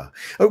 yeah.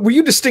 Were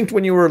you distinct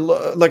when you were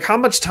like, how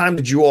much time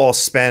did you all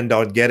spend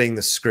on getting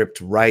the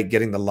script right,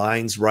 getting the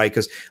lines right?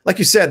 Because like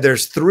you said,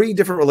 there's 3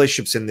 different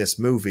relationships in this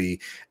movie.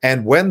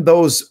 And when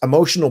those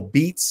emotional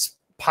beats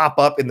pop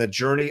up in the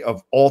journey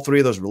of all 3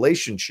 of those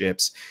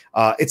relationships,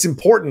 it's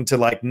important to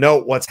like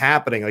note what's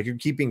happening. Like you're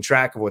keeping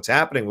track of what's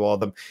happening with all of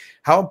them.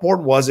 How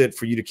important was it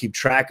for you to keep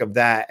track of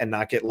that and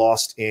not get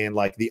lost in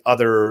like the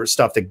other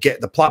stuff that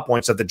the plot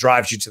points that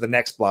drives you to the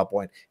next plot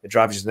point? It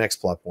drives you to the next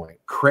plot point.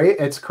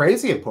 It's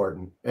crazy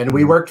important. And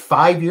we worked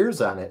 5 years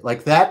on it.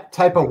 Like that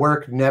type of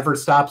work never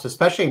stops,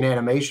 especially in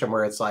animation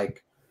where it's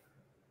like,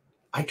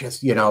 I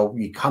just, you know,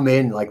 you come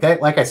in like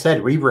that. Like I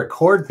said, we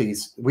record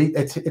these.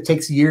 It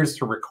takes years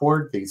to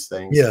record these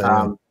things.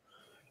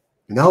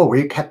 No,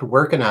 we kept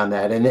working on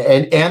that, and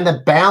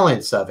the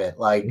balance of it.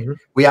 Like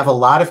we have a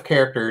lot of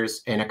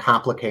characters in a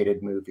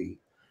complicated movie.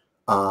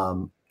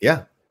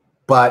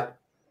 But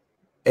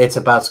it's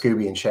about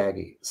Scooby and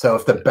Shaggy. So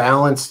if the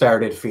balance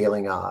started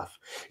feeling off,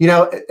 you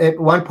know, at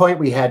one point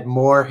we had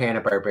more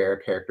Hanna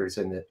Barbera characters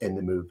in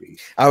the movie.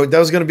 That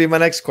was going to be my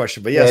next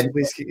question, but yes,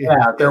 please.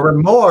 Yeah, there were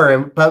more,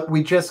 but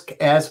we just,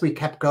 as we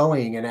kept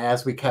going and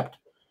as we kept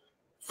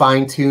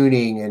fine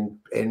tuning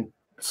and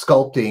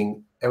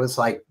sculpting, it was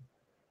like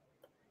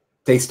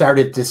they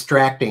started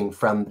distracting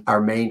from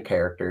our main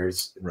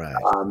characters, right?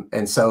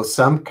 And so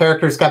some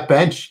characters got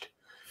benched.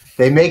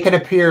 They make an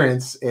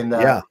appearance in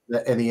the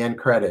end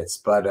credits,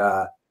 but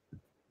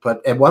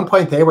at one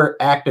point they were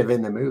active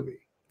in the movie.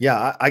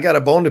 Yeah, I got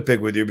a bone to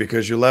pick with you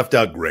because you left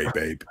out Grape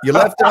Ape. You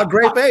left out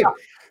Grape Ape.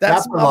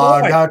 That's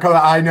long. No,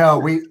 I know.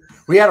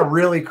 We had a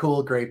really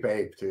cool Grape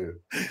Ape too.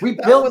 We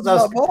built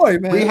those. Boy,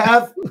 man.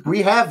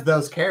 We have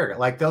those characters.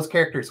 Like those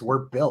characters were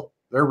built.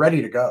 They're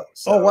ready to go.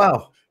 So, oh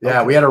wow.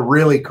 Yeah, we had a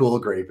really cool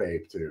Grape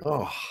Ape too.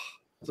 Oh,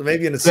 so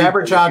maybe in a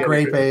Sabberjaw,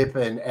 Grape Ape,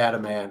 and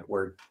Adamant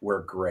were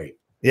great.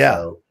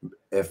 Yeah.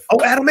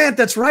 So Adamant,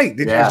 that's right.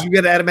 Did you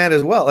get Adamant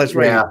as well? That's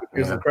right. Yeah.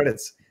 Here's the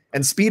credits.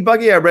 And Speed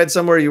Buggy, I read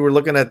somewhere you were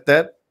looking at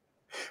that.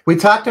 We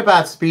talked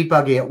about Speed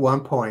Buggy at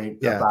one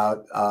point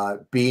about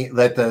being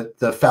that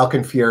the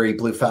Falcon Fury,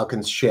 Blue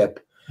Falcon's ship,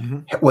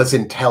 was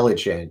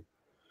intelligent.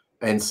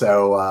 And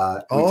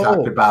so we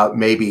talked about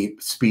maybe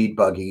Speed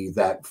Buggy,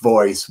 that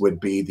voice would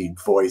be the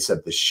voice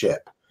of the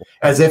ship.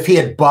 As if he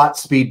had bought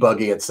Speed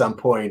Buggy at some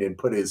point and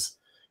put his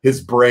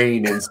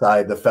brain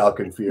inside the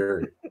Falcon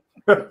Fury.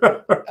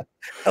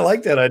 I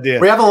like that idea.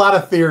 We have a lot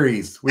of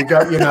theories. We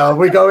go,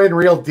 we go in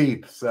real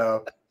deep.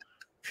 So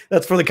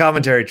that's for the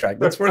commentary track.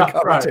 That's for the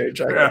commentary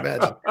track, I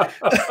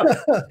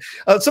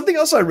imagine. Something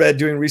else I read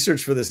doing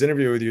research for this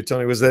interview with you,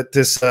 Tony, was that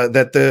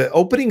that the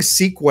opening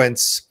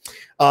sequence,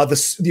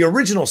 the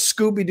original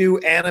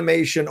Scooby-Doo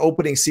animation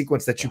opening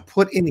sequence that you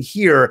put in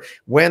here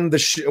when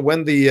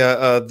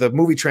the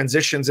movie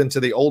transitions into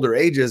the older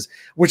ages,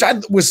 which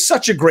was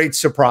such a great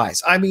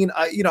surprise. I mean,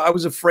 I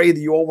was afraid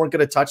that you all weren't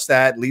going to touch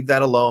that, leave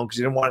that alone because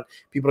you didn't want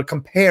people to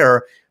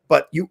compare.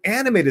 But you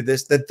animated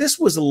this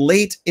was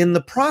late in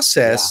the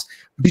process.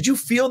 Yeah. Did you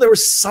feel there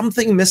was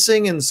something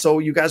missing, and so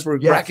you guys were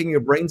racking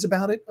your brains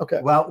about it? Okay.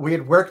 Well, we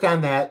had worked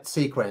on that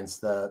sequence,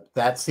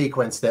 that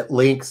sequence that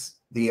links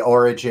the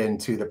origin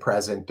to the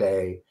present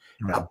day,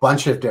 a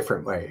bunch of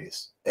different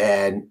ways.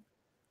 And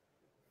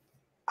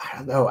I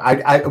don't know,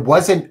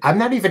 I'm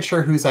not even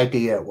sure whose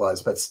idea it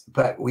was,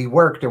 but we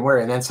worked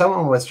and then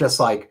someone was just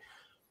like,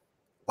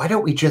 why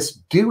don't we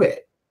just do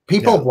it?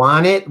 People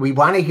want it. We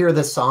want to hear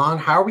the song.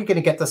 How are we going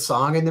to get the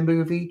song in the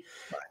movie?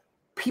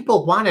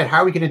 People want it. How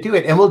are we going to do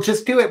it? And we'll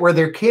just do it where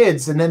they're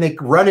kids, and then they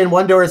run in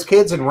one door as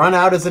kids and run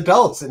out as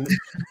adults, and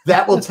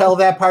that will tell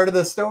that part of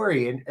the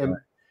story. And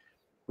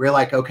we're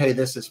like, okay,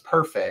 this is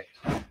perfect,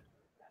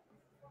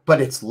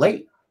 but it's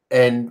late,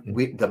 and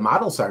the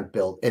models aren't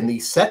built, and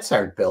these sets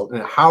aren't built,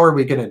 and how are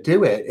we going to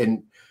do it?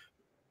 And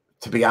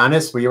to be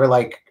honest, we were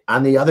like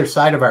on the other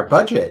side of our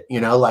budget,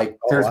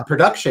 there's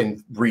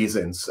production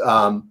reasons.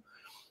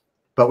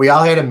 But we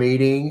all had a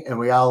meeting, and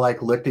we all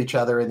like looked each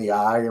other in the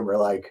eye, and we're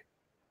like,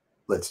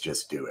 let's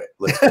just do it.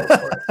 Let's go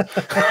for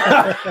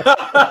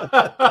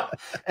it.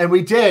 And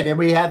we did. And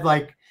we had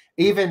like,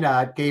 even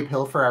Gabe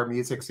Hilfer, our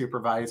music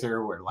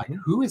supervisor, we're like,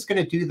 who is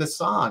going to do the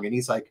song? And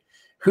he's like,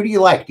 who do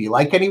you like? Do you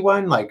like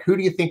anyone? Like, who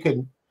do you think?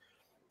 And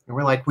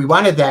we're like, we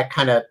wanted that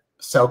kind of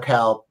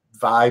SoCal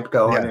vibe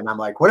going. And I'm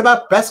like, what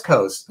about Best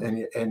Coast?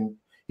 And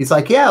he's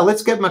like, yeah,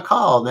 let's give him a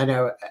call.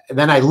 And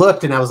then I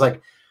looked, and I was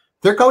like,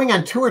 they're going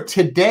on tour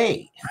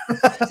today.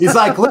 He's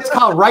like, let's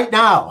call right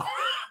now.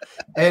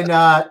 And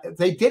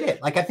they did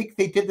it. Like, I think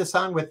they did the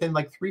song within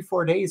like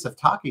 3-4 days of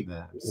talking to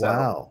them. So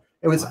wow.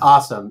 It was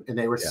awesome. And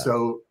they were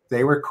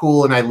they were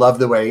cool. And I love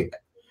the way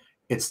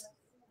it's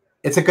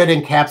a good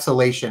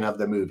encapsulation of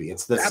the movie.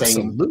 It's the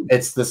same.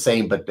 It's the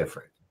same, but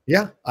different.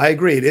 Yeah, I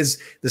agree. It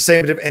is the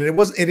same. And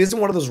it isn't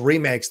one of those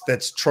remakes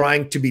that's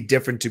trying to be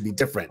different to be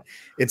different.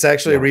 It's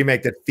actually a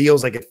remake that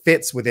feels like it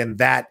fits within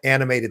that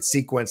animated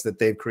sequence that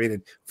they've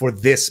created for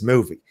this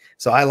movie.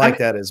 So I like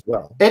that as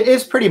well. It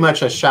is pretty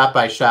much a shot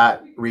by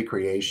shot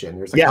recreation.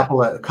 There's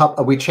a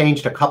couple we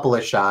changed a couple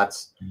of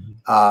shots,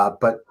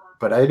 but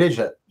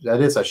that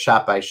is a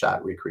shot by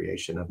shot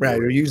recreation of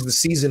you used the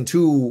season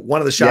 2, one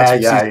of the shots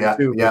from season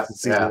 2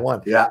 season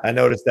 1. Yeah, I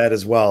noticed that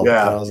as well.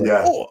 Yeah, I was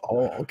like,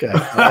 oh, okay.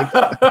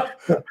 I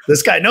like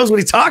this guy knows what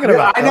he's talking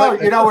about. I know.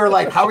 Like we're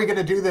like, how are we going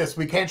to do this?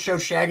 We can't show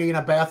Shaggy in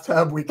a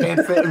bathtub. We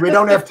can't fit. We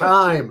don't have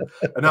time.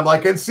 And I'm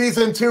like, in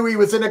season 2, he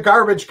was in a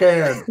garbage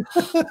can.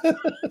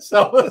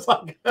 So it's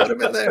like, put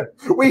him in there.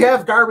 We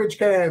have garbage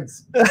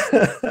cans.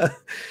 The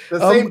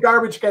same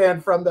garbage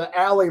can from the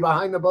alley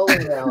behind the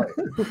bowling alley.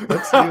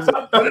 Let's use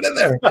it. Put it in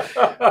there.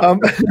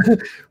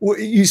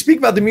 You speak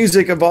about the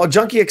music of all.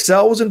 Junkie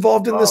XL was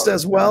involved in this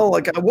as well.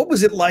 Like, what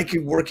was it like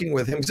working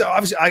with him? Because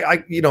obviously,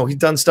 he'd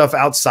done stuff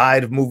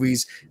outside of movies.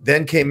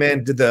 Then came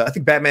in, did I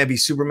think Batman v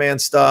Superman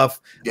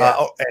stuff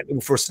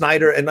for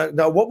Snyder. And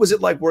now, what was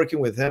it like working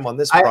with him on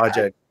this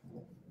project?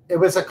 It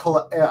was a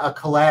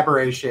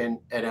collaboration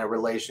and a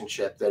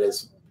relationship that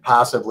is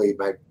possibly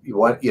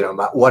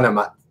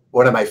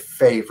one of my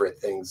favorite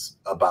things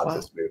about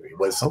this movie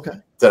was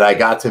that I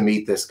got to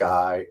meet this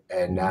guy,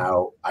 and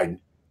now I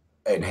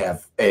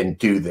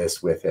do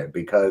this with him,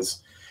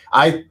 because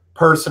I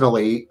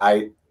personally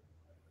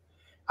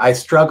I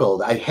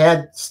struggled. I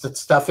had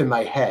stuff in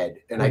my head,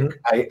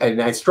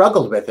 and I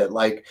struggled with it.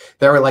 Like,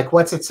 they were like,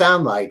 "What's it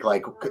sound like?"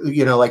 Like,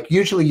 like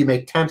usually you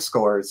make temp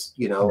scores,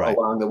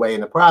 along the way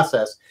in the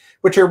process,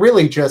 which are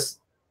really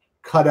just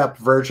cut up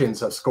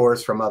versions of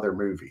scores from other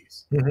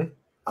movies.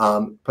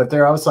 But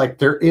I was like,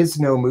 there is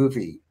no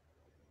movie.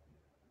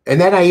 And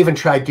then I even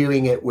tried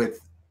doing it with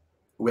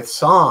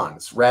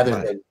songs rather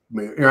than,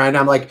 and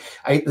I'm like,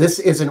 this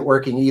isn't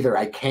working either.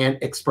 I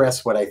can't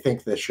express what I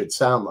think this should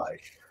sound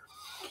like.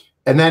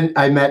 And then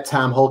I met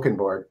Tom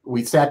Holkenborg.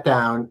 We sat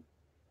down,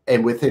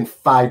 and within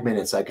 5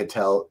 minutes, I could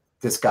tell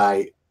this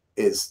guy,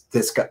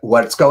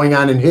 what's going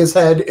on in his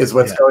head is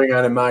what's going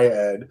on in my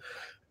head.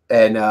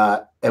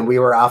 And we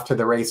were off to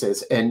the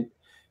races, and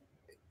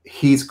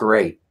he's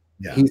great.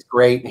 Yeah. He's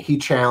great. He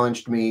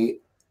challenged me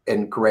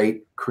in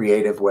great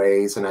creative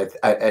ways, and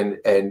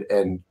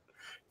and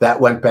that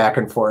went back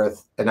and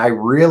forth. And I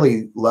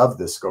really love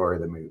the score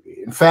of the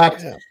movie. In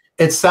fact,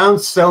 it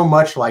sounds so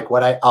much like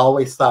what I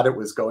always thought it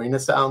was going to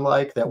sound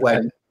like, that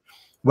when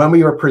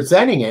we were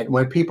presenting it,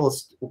 when people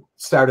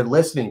started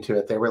listening to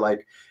it, they were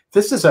like,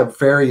 "This is a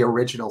very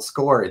original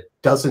score. It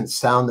doesn't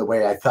sound the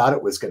way I thought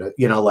it was gonna,"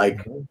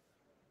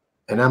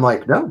 And I'm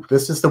like, no,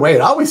 this is the way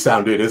it always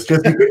sounded. It's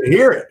just you couldn't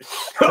hear it.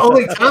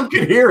 Only Tom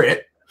could hear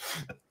it.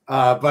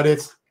 But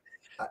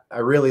I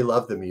really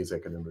love the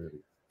music in the movie.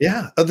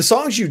 Yeah, the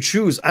songs you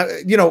choose.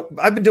 I've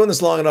been doing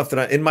this long enough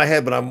that in my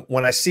head, but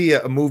when I see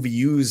a movie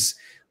use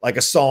like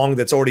a song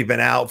that's already been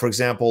out, for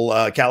example,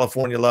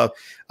 California Love,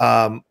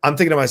 I'm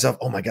thinking to myself,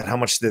 oh my God, how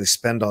much did they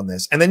spend on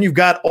this? And then you've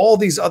got all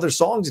these other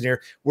songs in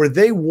here. Were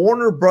they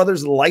Warner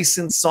Brothers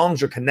licensed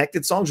songs or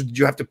connected songs, or did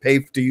you have to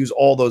pay to use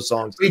all those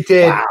songs? We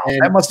did. Wow,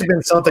 that must have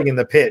been something in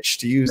the pitch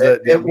to use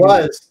that. It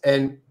was.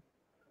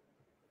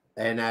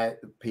 And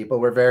people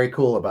were very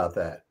cool about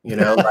that,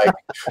 like,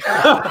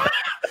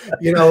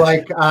 you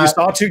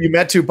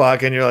met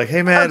Tupac and you're like,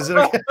 hey man, is it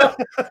okay?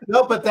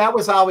 No, but that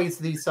was always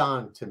the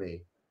song to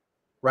me,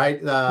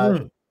 right?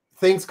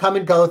 Things come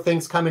and go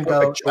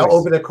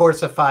over the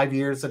course of 5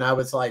 years. And I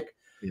was like,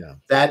 yeah,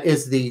 that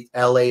is the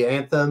LA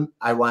anthem.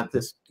 I want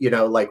this,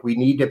 like we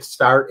need to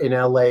start in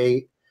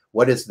LA.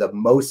 What is the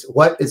most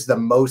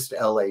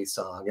LA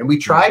song? And we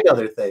tried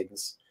other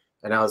things.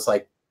 And I was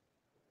like,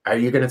 are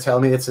you going to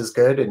tell me it's as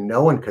good? And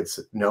no one could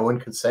say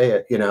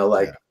it,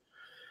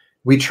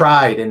 we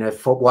tried. And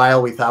for a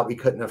while we thought we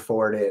couldn't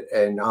afford it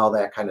and all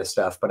that kind of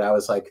stuff. But I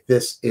was like,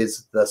 this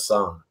is the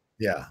song.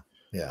 Yeah.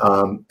 Yeah.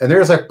 And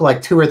there's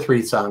like 2 or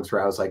 3 songs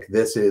where I was like,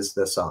 this is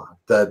the song,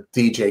 the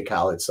DJ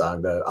Khaled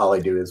song, the All I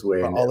Do Is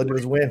Win. All I Do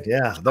Is Win.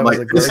 Yeah.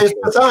 This is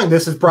the song.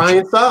 This is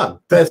Brian's song.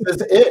 This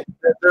is it.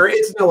 There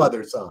is no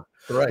other song.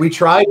 Right. We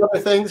tried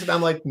other things and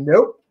I'm like,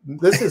 nope,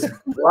 this is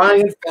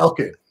Brian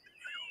Falcon.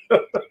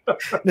 And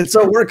it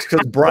so works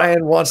because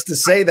Brian wants to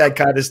say that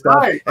kind of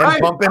stuff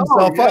and pump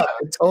himself up.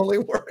 It totally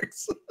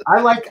works. I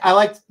like,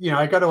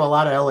 I go to a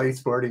lot of LA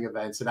sporting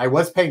events, and I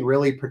was paying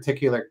really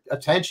particular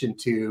attention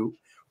to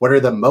what are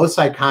the most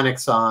iconic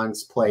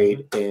songs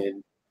played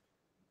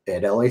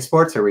at LA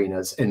sports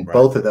arenas. And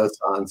both of those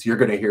songs you're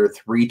going to hear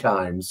 3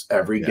 times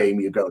every game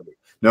you go to.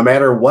 No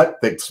matter what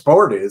the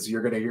sport is,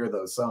 you're going to hear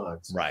those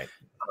songs. Right.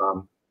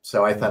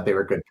 So I thought they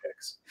were good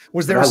picks.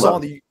 Was there a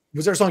song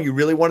you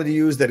really wanted to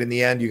use that in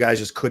the end you guys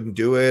just couldn't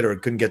do it or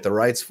couldn't get the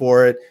rights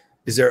for it?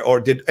 Is there,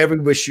 or did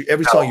every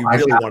song you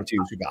really wanted to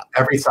use, you got?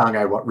 Every song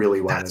I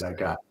really wanted, I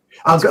got.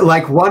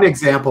 Like one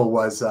example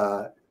was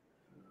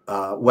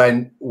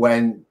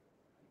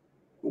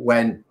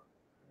when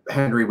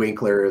Henry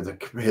Winkler,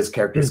 his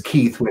character is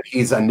Keith, when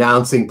he's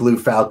announcing Blue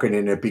Falcon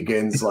and it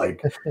begins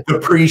like the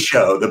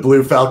pre-show, the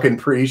Blue Falcon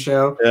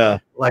pre-show. Yeah.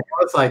 Like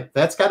I was like,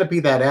 that's got to be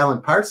that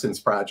Alan Parsons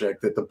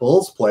project that the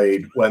Bulls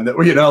played when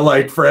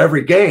like for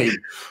every game.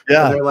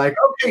 Yeah. And they're like,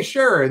 okay,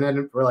 sure. And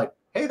then we're like,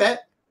 hey,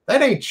 that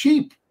ain't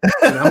cheap.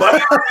 And I'm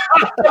like,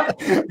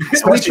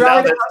 we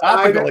tried it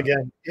topical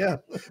again. Yeah.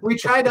 We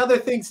tried other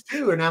things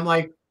too. And I'm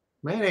like,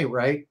 man, ain't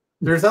right.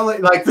 There's only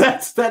like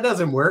that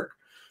doesn't work.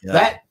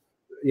 Yeah.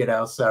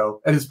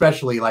 So, and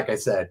especially like I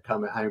said,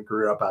 I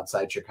grew up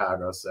outside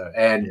Chicago, so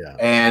and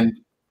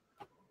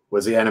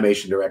was the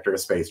animation director of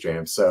Space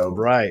Jam. So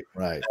right.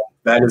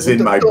 That is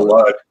in my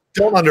blood.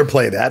 Don't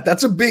underplay that.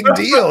 That's a big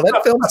deal.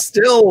 That film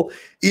still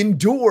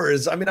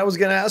endures. I mean, I was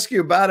going to ask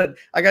you about it.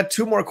 I got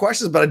 2 more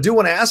questions, but I do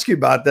want to ask you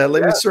about that.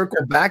 Let me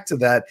circle back to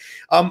that.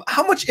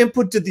 How much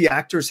input did the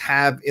actors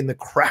have in the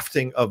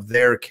crafting of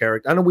their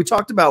character? I know we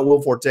talked about Will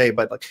Forte,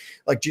 but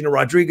like Gina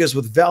Rodriguez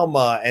with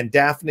Velma and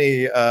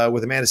Daphne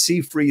with Amanda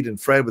Seyfried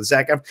and Fred with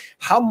Zac Efron.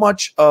 How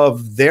much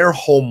of their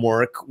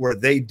homework were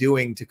they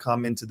doing to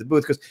come into the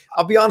booth? Because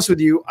I'll be honest with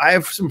you, I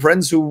have some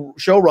friends who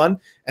show run,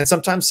 and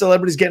sometimes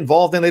celebrities get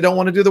involved and they don't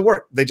want to do the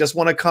work. They just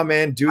want to come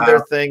in, do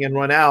their thing, and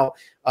run out.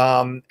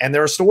 And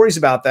there are stories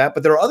about that,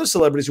 but there are other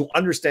celebrities who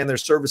understand they're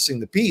servicing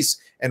the piece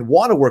and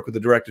want to work with the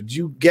director. Do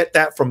you get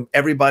that from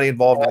everybody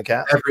involved in the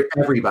cast?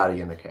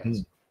 Everybody in the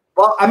cast.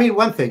 Well, I mean,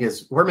 one thing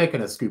is we're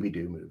making a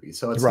Scooby-Doo movie,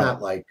 so it's not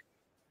like,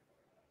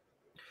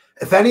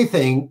 if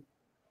anything,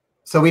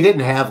 so we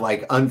didn't have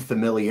like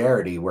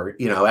unfamiliarity where,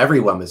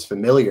 everyone was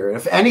familiar.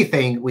 If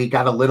anything, we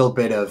got a little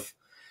bit of,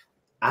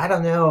 I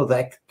don't know,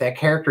 that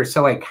character is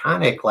so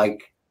iconic,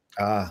 like,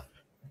 but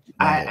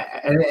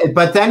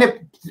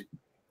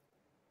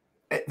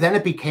then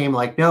it became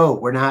like, no,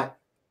 we're not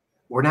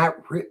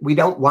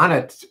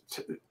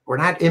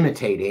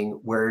imitating.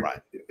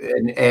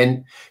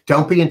 And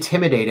don't be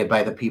intimidated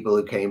by the people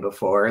who came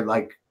before, and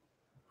like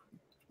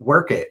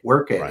work it.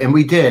 Right. And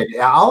we did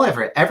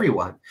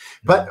everyone,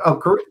 but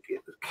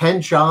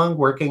Ken Jeong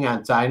working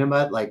on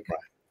Dynamite, like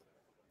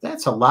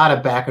that's a lot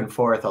of back and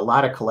forth, a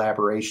lot of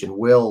collaboration, a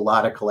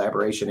lot of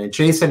collaboration. And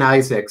Jason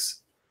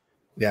Isaacs.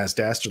 Yeah, it's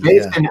Dastardly.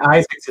 Jason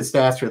Isaacs is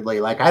Dastardly.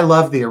 Like I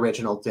love the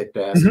original Dick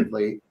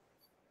Dastardly,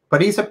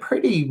 but he's a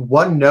pretty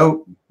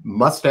one-note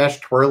mustache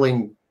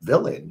twirling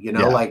villain,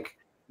 like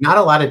not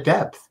a lot of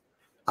depth.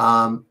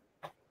 But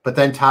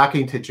then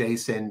talking to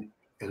Jason,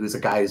 who's a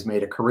guy who's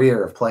made a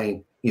career of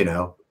playing,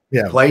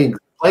 playing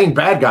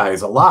bad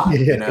guys a lot,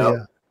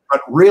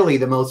 but really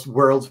the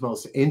world's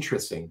most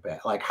interesting bad.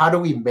 Like, how do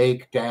we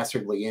make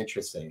Dastardly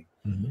interesting?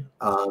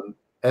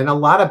 And a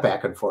lot of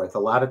back and forth, a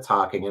lot of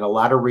talking, and a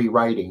lot of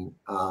rewriting.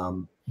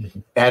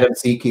 Adam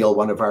Zekiel,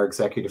 one of our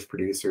executive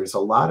producers, a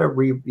lot of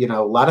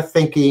a lot of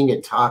thinking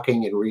and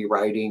talking and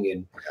rewriting,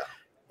 and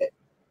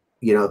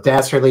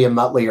Dastardly and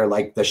Muttley are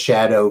like the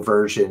shadow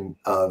version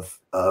of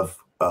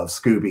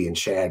Scooby and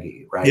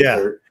Shaggy, right?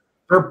 Yeah.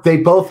 They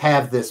both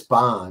have this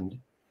bond,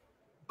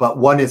 but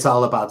one is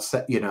all about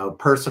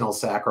personal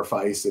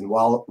sacrifice, and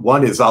while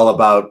one is all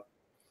about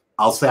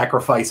I'll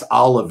sacrifice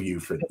all of you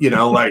for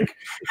like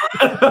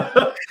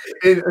a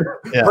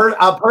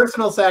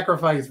personal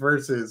sacrifice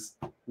versus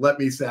let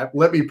me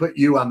put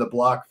you on the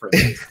block for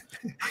this.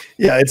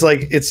 Yeah, it's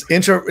like it's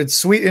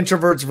sweet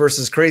introverts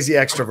versus crazy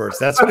extroverts.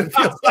 That's what it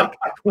feels like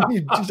when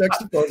you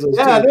juxtapose those.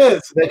 Yeah, two it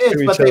is.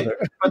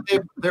 But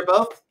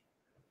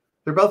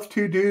they're both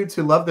two dudes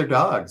who love their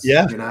dogs.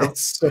 Yeah,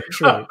 it's so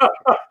true.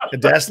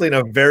 And Dastardly in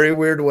a very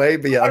weird way,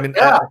 but yeah, I mean,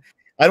 I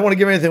don't want to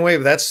give anything away,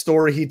 but that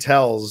story he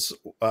tells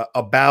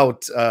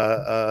about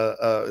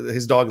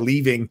his dog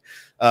leaving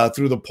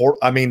through the port.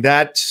 I mean,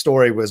 that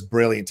story was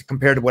brilliant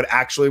compared to what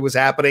actually was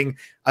happening.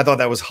 I thought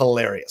that was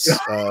hilarious.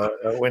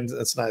 When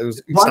it's not, it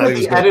was one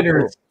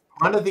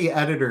of the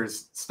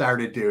editors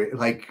started doing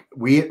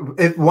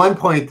at one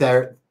point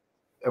there.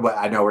 Well,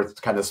 I know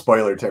it's kind of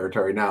spoiler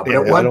territory now, but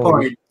at one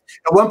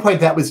point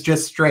that was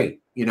just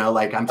straight.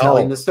 Like I'm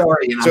telling the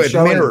story and so I'm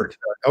showing mirrored.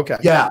 Okay.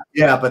 Yeah,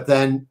 but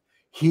then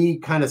he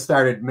kind of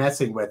started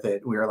messing with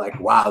it. We were like,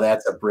 wow,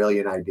 that's a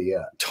brilliant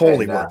idea.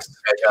 Totally works.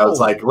 And I was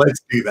like,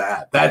 let's do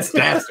that. That's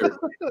Dastardly.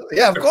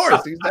 Yeah, of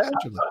course. He's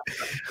Dastardly.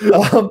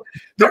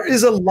 There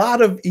is a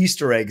lot of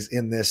Easter eggs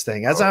in this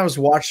thing. As I was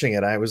watching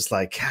it, I was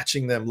like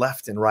catching them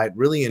left and right,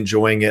 really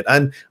enjoying it.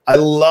 And I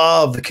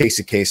love the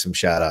Casey Kasem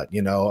shout out.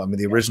 I mean,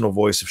 the original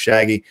voice of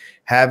Shaggy,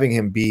 having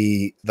him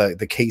be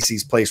the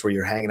Casey's place where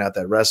you're hanging out,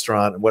 that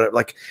restaurant, whatever.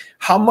 Like,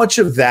 how much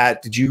of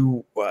that did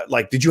you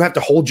did you have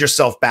to hold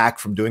yourself back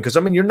from doing?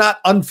 Because I mean, you're not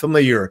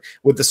unfamiliar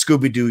with the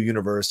Scooby-Doo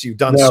universe. You've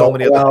done so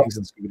many other things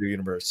in Scooby-Doo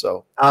universe.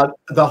 So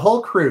the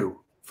whole crew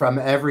from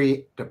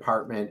every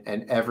department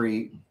and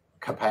every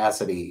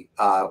capacity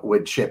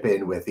would chip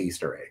in with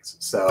Easter eggs.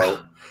 So,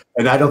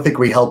 and I don't think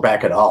we held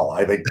back at all.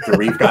 I think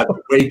we've got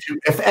way too.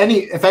 If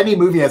any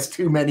movie has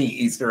too many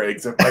Easter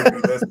eggs, it might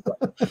be this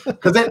one.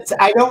 Because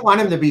I don't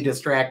want them to be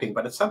distracting,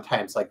 but it's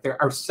sometimes like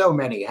there are so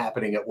many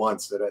happening at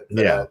once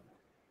that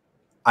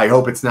I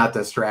hope it's not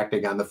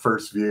distracting on the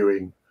first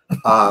viewing.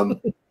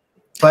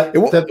 But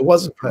it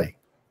wasn't for me.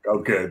 Oh,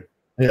 good.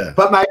 Yeah.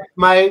 But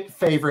my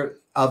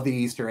favorite of the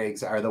Easter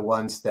eggs are the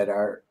ones that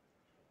are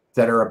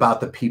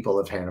about the people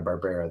of Hanna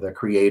Barbera, the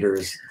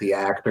creators, the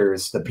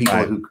actors, the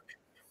people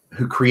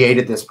who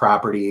created this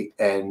property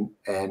and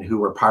who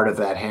were part of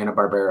that Hanna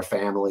Barbera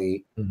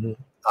family,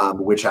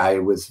 which I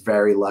was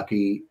very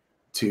lucky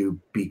to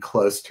be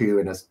close to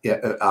and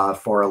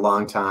for a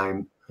long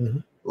time.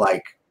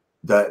 Like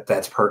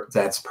that's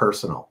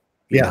personal.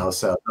 You know,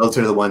 so those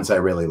are the ones I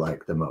really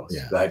like the most.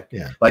 Like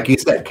you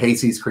said,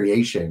 Casey's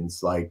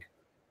Creations. Like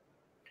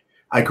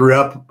I grew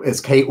up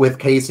with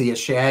Casey as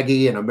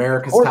Shaggy and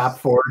America's Top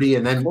 40,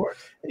 and then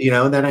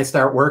and then I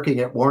start working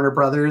at Warner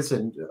Brothers,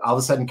 and all of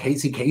a sudden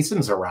Casey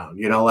Kasem's around.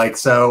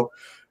 So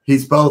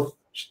he's both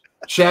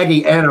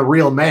Shaggy and a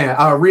real man,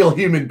 a real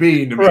human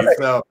being to me. Right.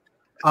 So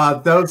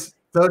those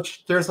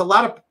there's a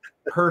lot of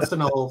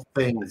personal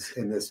things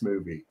in this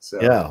movie. So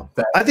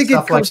I think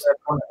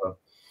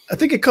I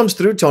think it comes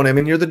through, Tony. I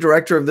mean, you're the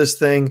director of this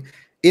thing.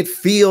 It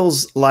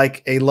feels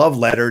like a love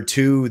letter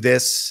to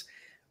this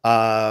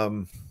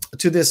franchise,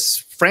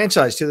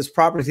 to this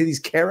property, to these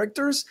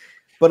characters,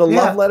 but a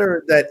love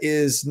letter that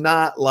is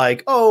not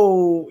like,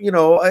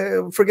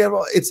 forget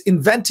about. It's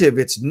inventive,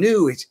 it's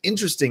new, it's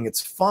interesting,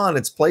 it's fun,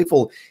 it's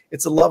playful.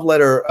 It's a love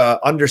letter,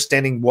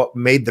 understanding what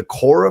made the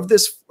core of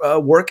this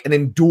work and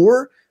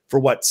endure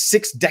for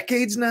 6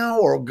 decades now,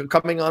 or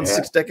coming on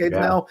 6 decades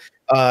now,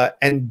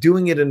 and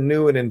doing it in a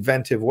new and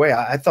inventive way.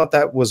 I thought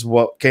that was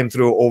what came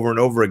through over and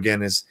over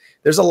again. Is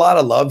there's a lot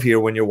of love here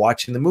when you're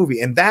watching the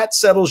movie, and that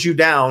settles you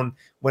down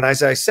when,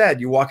 as I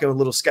said, you walk in with a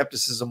little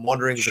skepticism,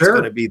 wondering if it's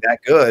going to be that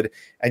good,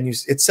 and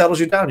it settles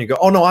you down. You go,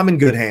 oh no, I'm in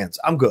good hands.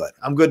 I'm good.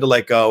 I'm good to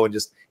let go and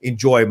just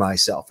enjoy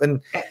myself. And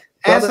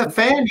as a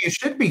fan, you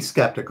should be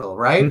skeptical,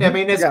 right? I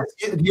mean,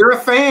 you're a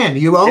fan.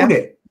 You own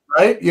it,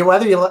 right?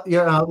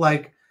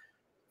 Like.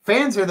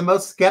 Fans are the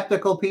most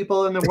skeptical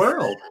people in the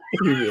world.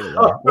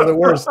 We're the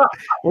worst.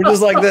 We're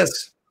just like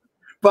this.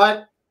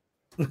 But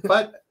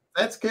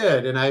that's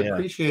good, and I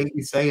appreciate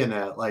you saying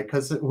that. Like,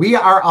 because we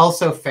are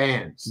also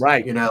fans,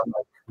 right?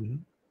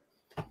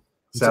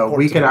 So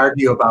we can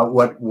argue about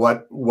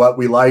what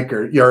we like,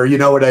 or you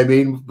know what I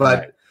mean.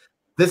 But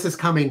this is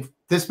coming.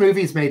 This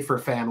movie's made for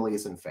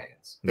families and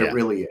fans. It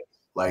really is.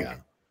 Like,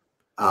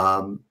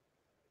 and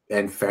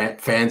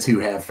fans who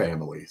have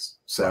families.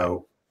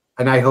 So.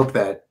 And I hope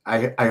that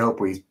I hope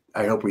we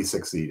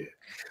succeeded.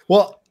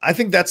 Well, I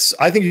think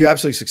you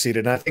absolutely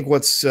succeeded. And I think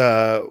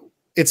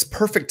it's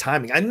perfect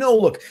timing. I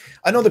know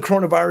the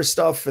coronavirus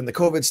stuff and the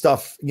COVID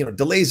stuff,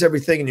 delays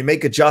everything, and you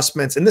make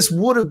adjustments. And this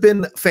would have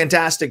been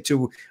fantastic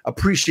to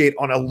appreciate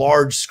on a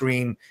large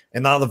screen,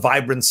 and now the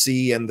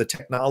vibrancy and the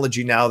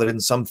technology now that in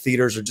some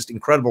theaters are just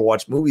incredible to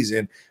watch movies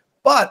in.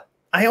 But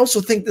I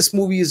also think this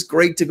movie is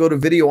great to go to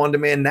video on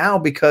demand now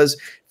because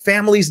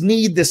families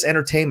need this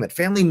entertainment.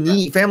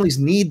 Families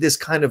need this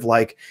kind of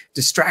like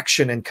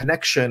distraction and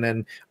connection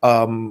and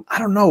I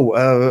don't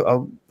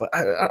know,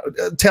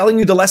 telling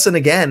you the lesson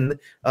again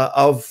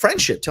of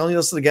friendship, telling you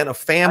the lesson again of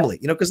family.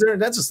 You know, because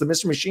that's just the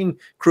Mr. Machine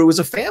crew is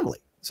a family.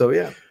 So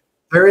yeah,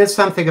 there is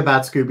something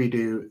about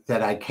Scooby-Doo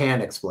that I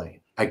can't explain.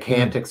 I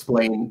can't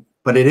explain,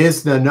 but it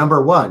is the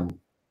number one.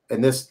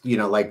 And this, you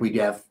know, like we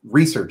have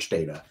research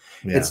data.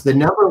 Yeah. It's the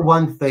number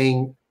one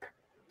thing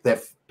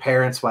that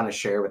parents want to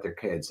share with their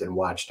kids and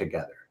watch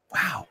together.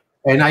 Wow.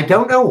 And I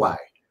don't know why.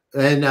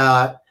 And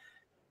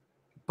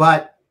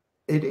but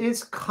it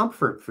is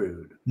comfort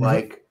food.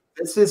 Like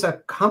this is a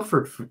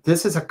comfort food.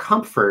 This is a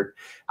comfort.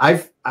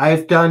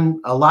 I've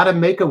done a lot of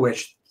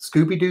Make-A-Wish,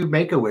 Scooby-Doo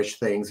Make-A-Wish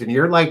things, and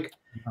you're like,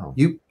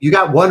 you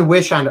got one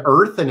wish on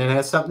Earth and it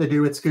has something to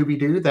do with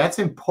Scooby-Doo. That's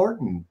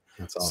important.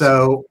 That's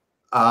awesome.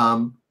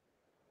 So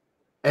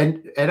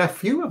and a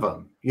few of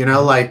them, you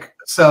know, like,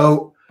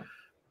 so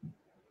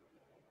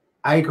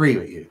I agree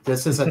with you.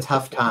 This is a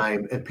tough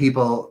time and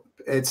people,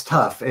 it's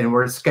tough and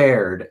we're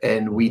scared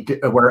and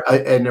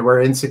we're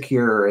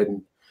insecure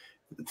and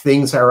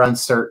things are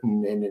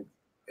uncertain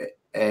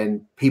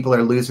and people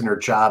are losing their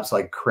jobs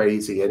like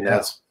crazy. And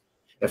that's,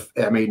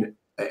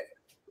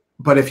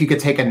 but if you could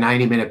take a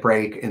 90-minute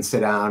break and sit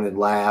down and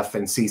laugh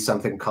and see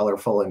something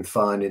colorful and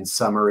fun and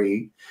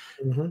summery,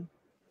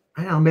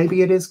 I don't know,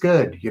 maybe it is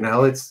good. You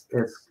know, it's.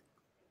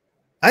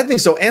 I think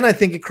so. And I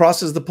think it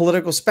crosses the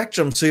political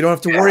spectrum. So you don't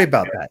have to worry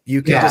about that.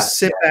 You can just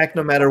sit back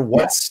no matter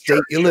what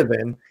state you live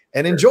in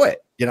and enjoy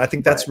it. You know, I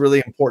think that's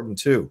really important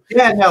too.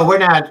 Yeah, no, we're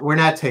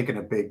not taking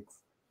a big,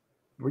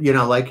 you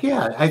know, like,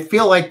 I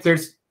feel like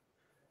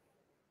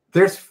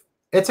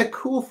it's a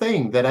cool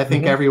thing that I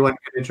think everyone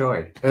can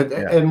enjoy.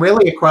 And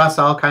really across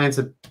all kinds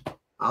of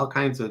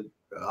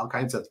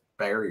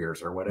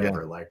barriers or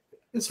whatever. Like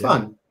it's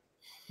fun.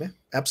 Yeah,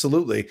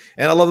 absolutely.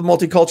 And I love the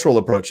multicultural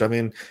approach. I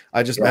mean,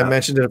 I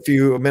mentioned it a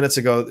few minutes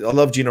ago. I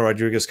love Gina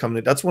Rodriguez coming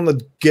in. That's one of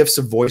the gifts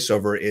of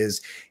voiceover is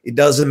it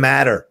doesn't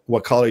matter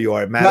what color you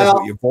are. It matters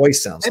what your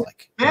voice sounds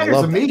like. It matters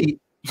to me.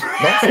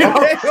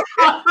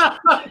 I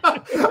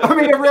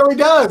mean, it really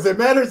does. It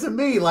matters to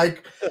me.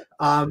 Like,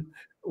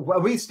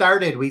 when we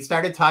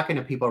started talking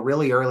to people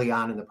really early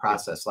on in the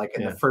process, like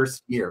in the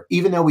first year,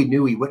 even though we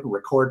knew we wouldn't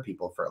record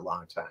people for a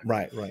long time.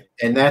 Right.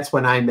 And that's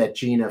when I met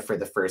Gina for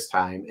the first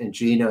time. And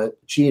Gina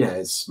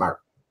is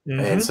smart.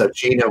 And so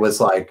Gina was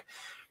like,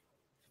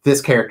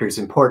 this character is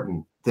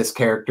important. This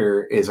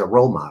character is a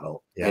role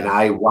model. And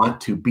I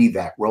want to be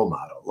that role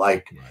model.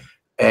 Like,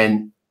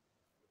 and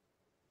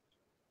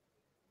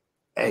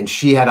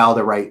she had all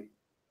the right,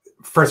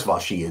 first of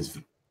all,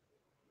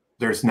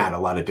 there's not a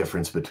lot of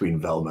difference between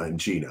Velma and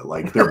Gina.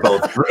 Like they're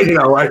both, you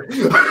know, like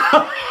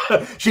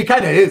she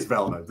kind of is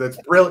Velma. That's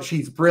brilliant.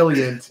 She's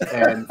brilliant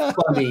and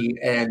funny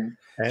and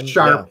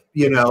sharp,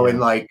 you know, and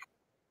like,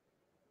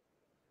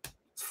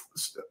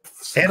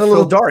 and a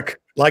little dark,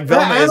 like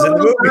Velma is in the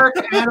movie. Dark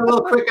and a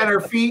little quick on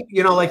her feet,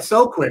 you know, like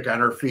so quick on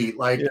her feet.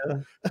 Like,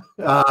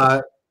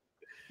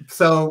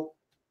 so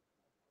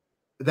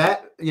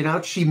that, you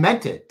know, she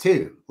meant it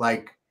too.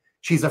 Like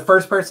she's the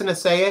first person to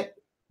say it.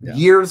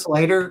 Years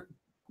later,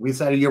 we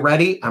said, "Are you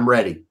ready?" I'm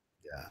ready.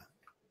 Yeah.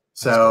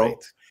 So,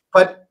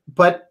 but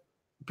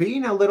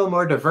being a little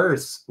more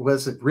diverse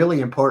was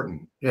really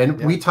important, and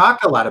we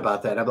talked a lot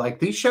about that. I'm like,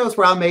 these shows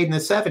were all made in the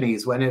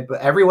 '70s when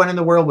everyone in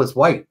the world was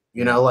white.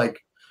 You know,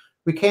 like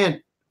we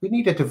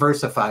need to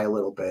diversify a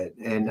little bit,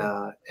 and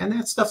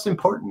that stuff's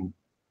important.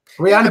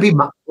 We ought to be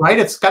right.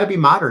 It's got to be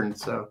modern.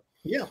 So.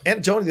 Yeah,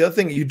 and Tony, the other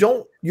thing, you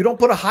don't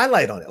put a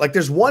highlight on it. Like,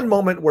 there's one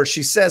moment where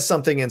she says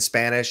something in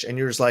Spanish, and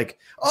you're just like,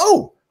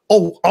 oh,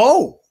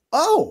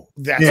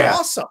 that's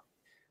awesome.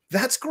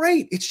 That's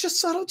great. It's just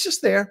subtle, it's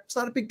just there. It's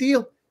not a big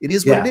deal. It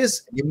is what it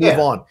is. You move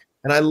on.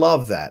 And I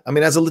love that. I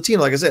mean, as a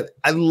Latino, like I said,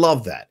 I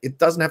love that. It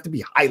doesn't have to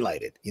be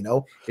highlighted, you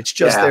know? It's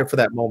just there for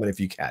that moment if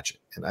you catch it.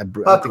 And I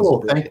think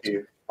cool. Thank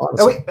you.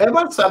 It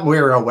was something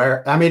we were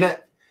aware. I mean,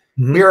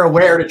 we were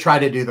aware to try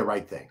to do the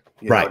right thing.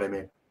 You know what I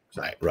mean?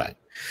 Right.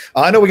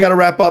 I know we got to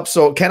wrap up.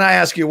 So can I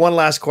ask you one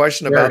last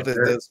question about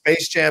the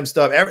Space Jam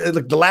stuff?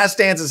 The Last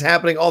Dance is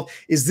happening.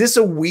 Is this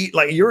were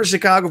you a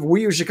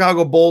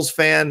Chicago Bulls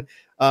fan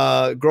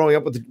growing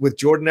up with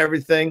Jordan and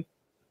everything?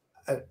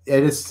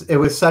 It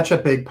was such a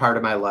big part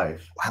of my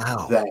life.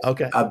 Wow.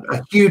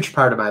 A huge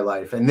part of my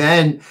life. And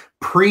then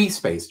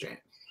pre-Space Jam.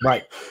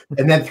 Right.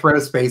 And then throw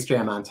Space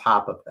Jam on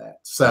top of that.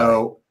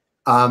 So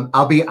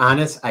I'll be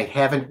honest, I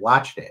haven't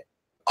watched it.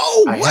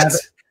 Oh, what?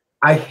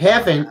 I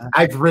haven't.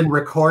 I've been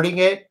recording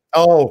it.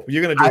 Oh,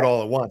 you're gonna do it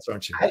all at once,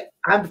 aren't you?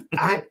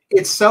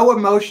 It's so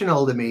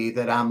emotional to me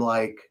that I'm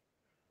like,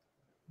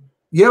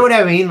 you know what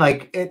I mean?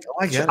 Like,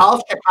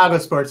 all Chicago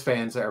sports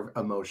fans are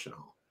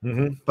emotional,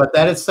 but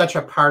that is such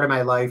a part of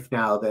my life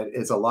now that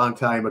is a long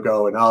time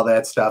ago and all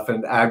that stuff.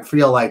 And I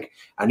feel like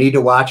I need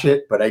to watch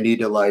it, but I need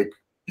to like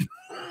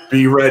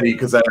be ready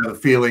because I have a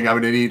feeling I'm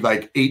going to need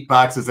like 8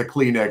 boxes of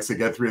Kleenex to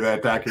get through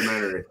that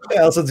documentary.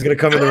 Elson's going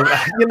to come in.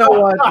 You know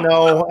what?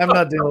 No, I'm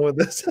not dealing with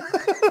this.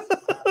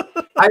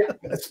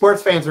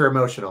 Sports fans are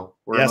emotional.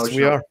 We're yes, emotional.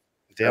 we are.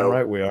 Damn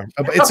right we are.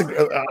 It's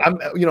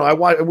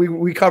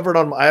we covered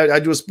on. I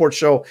do a sports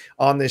show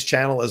on this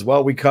channel as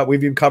well. We've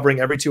been covering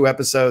every 2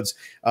 episodes,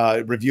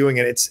 reviewing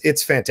it.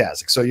 It's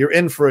fantastic. So you're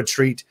in for a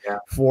treat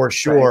for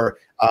sure.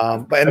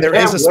 Right. And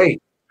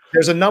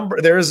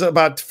there is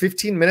about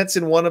 15 minutes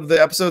in one of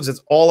the episodes.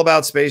 It's all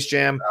about Space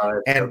Jam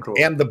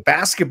and the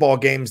basketball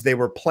games they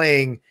were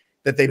playing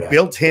that they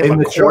built him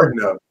a court,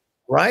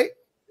 right?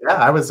 Yeah,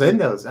 I was in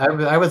those.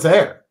 I was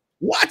there.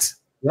 What?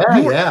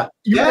 Yeah,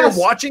 you were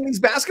watching these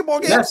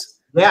basketball games? Yes.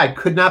 Yeah, I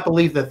could not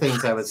believe the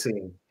things I was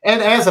seeing.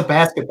 And as a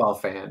basketball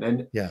fan,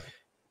 and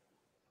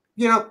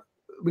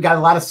we got a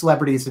lot of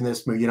celebrities in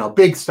this movie,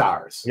 big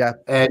stars. Yeah.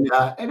 And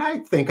I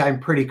think I'm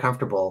pretty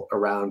comfortable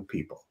around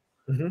people.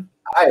 Mm-hmm.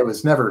 I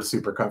was never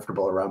super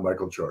comfortable around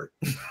Michael Jordan,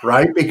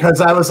 right? Because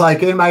I was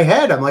like, in my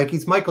head, I'm like,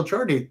 he's Michael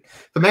Jordan.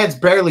 The man's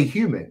barely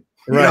human.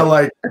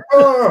 Right.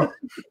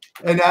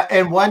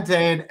 And one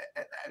day,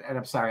 and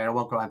I'm sorry, I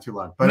won't go on too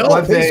long. But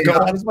one day, go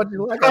on as much as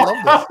you like. I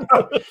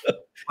love this.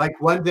 Like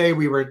one day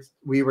we were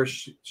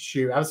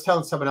shooting. I was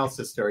telling someone else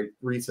this story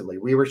recently.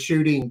 We were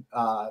shooting.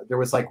 There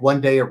was like one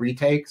day of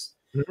retakes,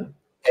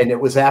 and it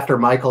was after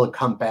Michael had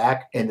come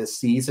back and the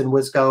season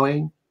was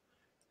going,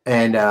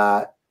 and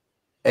I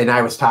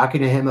was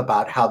talking to him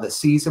about how the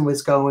season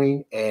was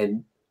going,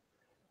 and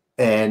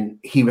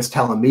he was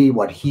telling me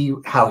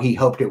how he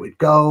hoped it would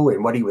go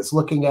and what he was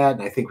looking at.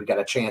 And I think we got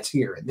a chance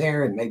here and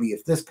there. And maybe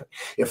if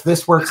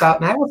this works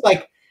out. And I was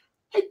like,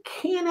 I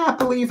cannot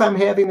believe I'm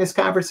having this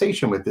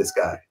conversation with this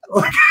guy.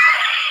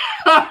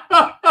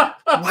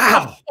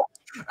 Wow.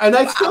 And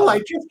I just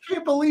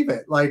can't believe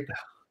it. Like,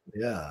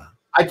 yeah.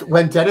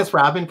 When Dennis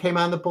Rodman came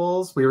on the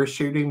Bulls, we were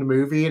shooting the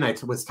movie and I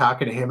was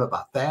talking to him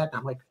about that. And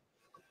I'm like,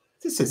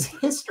 this is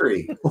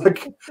history.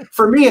 Like,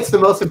 for me, it's the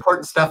most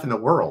important stuff in the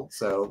world.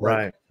 So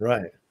right.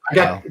 I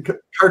got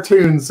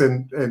cartoons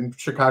and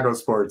Chicago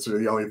sports are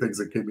the only things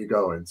that keep me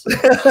going. So.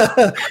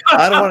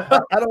 I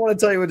don't want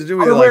to tell you what to do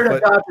with your life. I'm wearing a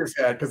Dodgers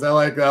hat because I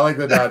like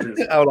the Dodgers.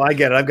 Oh, I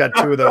get it. I've got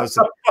 2 of those.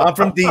 I'm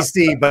from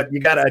DC, but you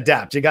got to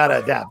adapt. I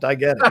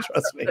get it.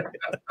 Trust me.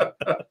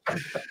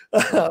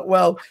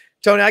 Well,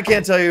 Tony, I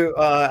can't tell you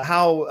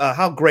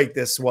how great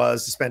this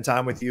was to spend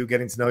time with you,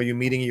 getting to know you,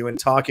 meeting you, and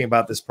talking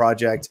about this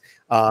project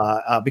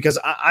because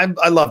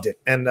I loved it.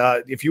 And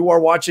if you are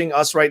watching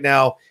us right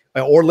now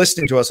or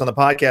listening to us on the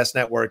podcast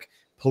network,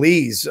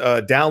 please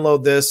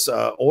download this,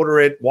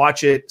 order it,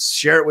 watch it,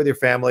 share it with your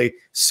family.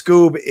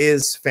 Scoob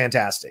is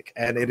fantastic,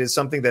 and it is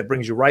something that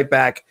brings you right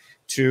back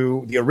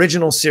to the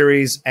original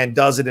series and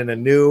does it in a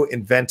new,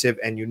 inventive,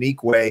 and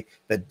unique way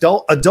that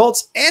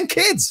adults and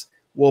kids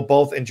will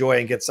both enjoy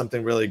and get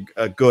something really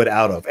good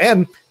out of.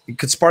 And it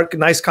could spark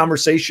nice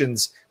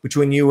conversations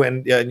between you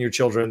and your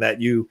children that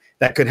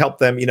could help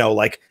them,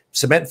 like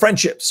cement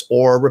friendships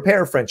or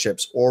repair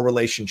friendships or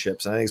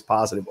relationships. And I think it's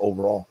positive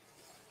overall.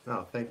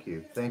 Oh, thank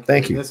you.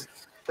 Thank you.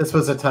 This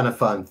was a ton of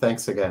fun.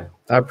 Thanks again.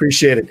 I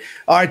appreciate it.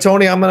 All right,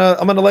 Tony, I'm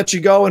gonna let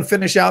you go and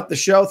finish out the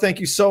show. Thank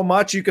you so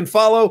much. You can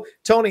follow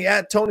Tony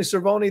at Tony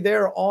Cervone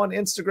there on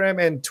Instagram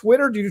and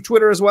Twitter. Do you do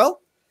Twitter as well?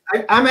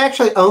 I'm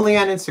actually only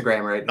on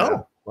Instagram right now.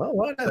 Oh. Well,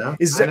 why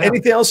not? Is there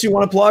anything else you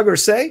want to plug or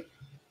say?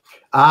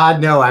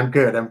 No, I'm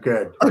good.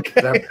 Okay.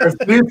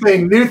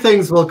 New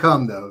things will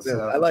come though.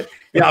 So.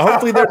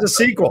 Hopefully there's a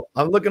sequel.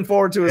 I'm looking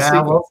forward to a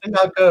sequel. We'll see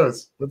how it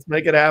goes. Let's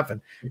make it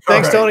happen.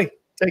 Thanks, Tony.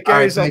 Take care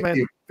of yourself,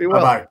 man. Be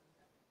well. Bye-bye.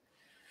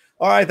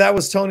 All right, that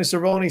was Tony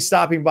Cervone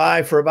stopping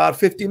by for about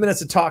 50 minutes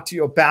to talk to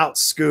you about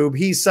Scoob.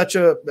 He's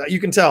you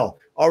can tell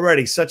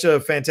already, such a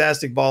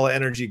fantastic ball of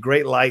energy,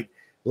 great light,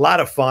 a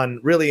lot of fun.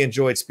 Really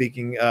enjoyed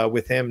speaking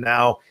with him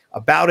now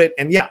about it.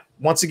 And yeah,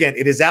 once again,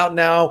 it is out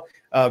now.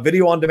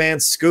 Video on demand,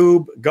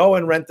 Scoob. Go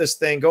and rent this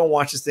thing. Go and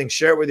watch this thing.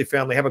 Share it with your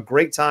family. Have a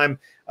great time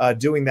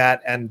doing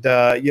that. And,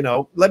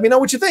 let me know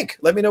what you think.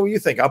 Let me know what you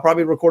think. I'll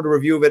probably record a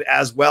review of it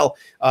as well,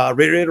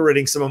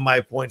 reiterating some of my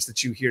points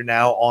that you hear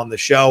now on the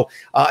show.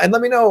 And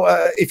let me know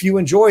if you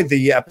enjoyed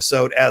the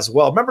episode as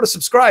well. Remember to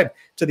subscribe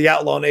to the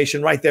Outlaw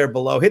Nation right there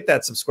below. Hit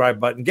that subscribe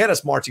button. Get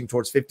us marching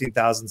towards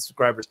 15,000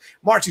 subscribers,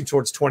 marching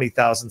towards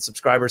 20,000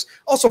 subscribers.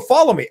 Also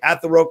follow me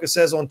at The Rocha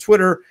Says on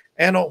Twitter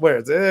and there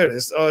it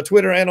is,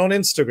 Twitter and on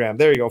Instagram.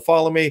 There you go.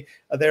 Follow me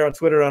there on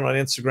Twitter and on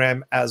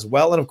Instagram as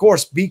well. And of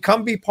course, be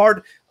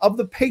part of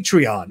the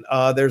Patreon.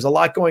 There's a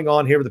lot going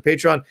on here with the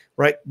Patreon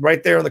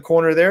right there in the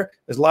corner there.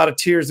 There's a lot of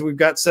tiers that we've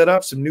got set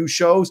up, some new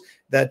shows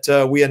that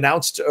we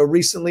announced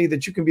recently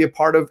that you can be a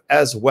part of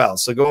as well.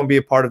 So go and be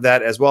a part of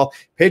that as well.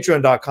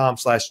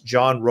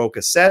 Patreon.com/John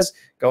Rocha Says.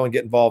 Go and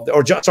get involved.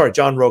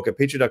 John Rocha,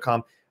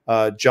 Patreon.com.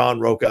 John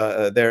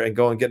Rocha there, and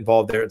go and get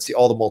involved there and see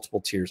all the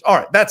multiple tiers. All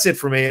right, that's it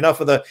for me. Enough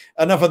of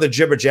the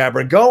jibber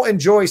jabber. Go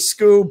enjoy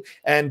Scoob,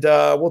 and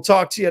we'll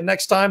talk to you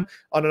next time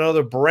on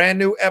another brand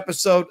new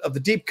episode of The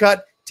Deep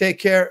Cut. Take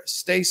care.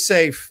 Stay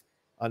safe.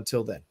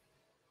 Until then.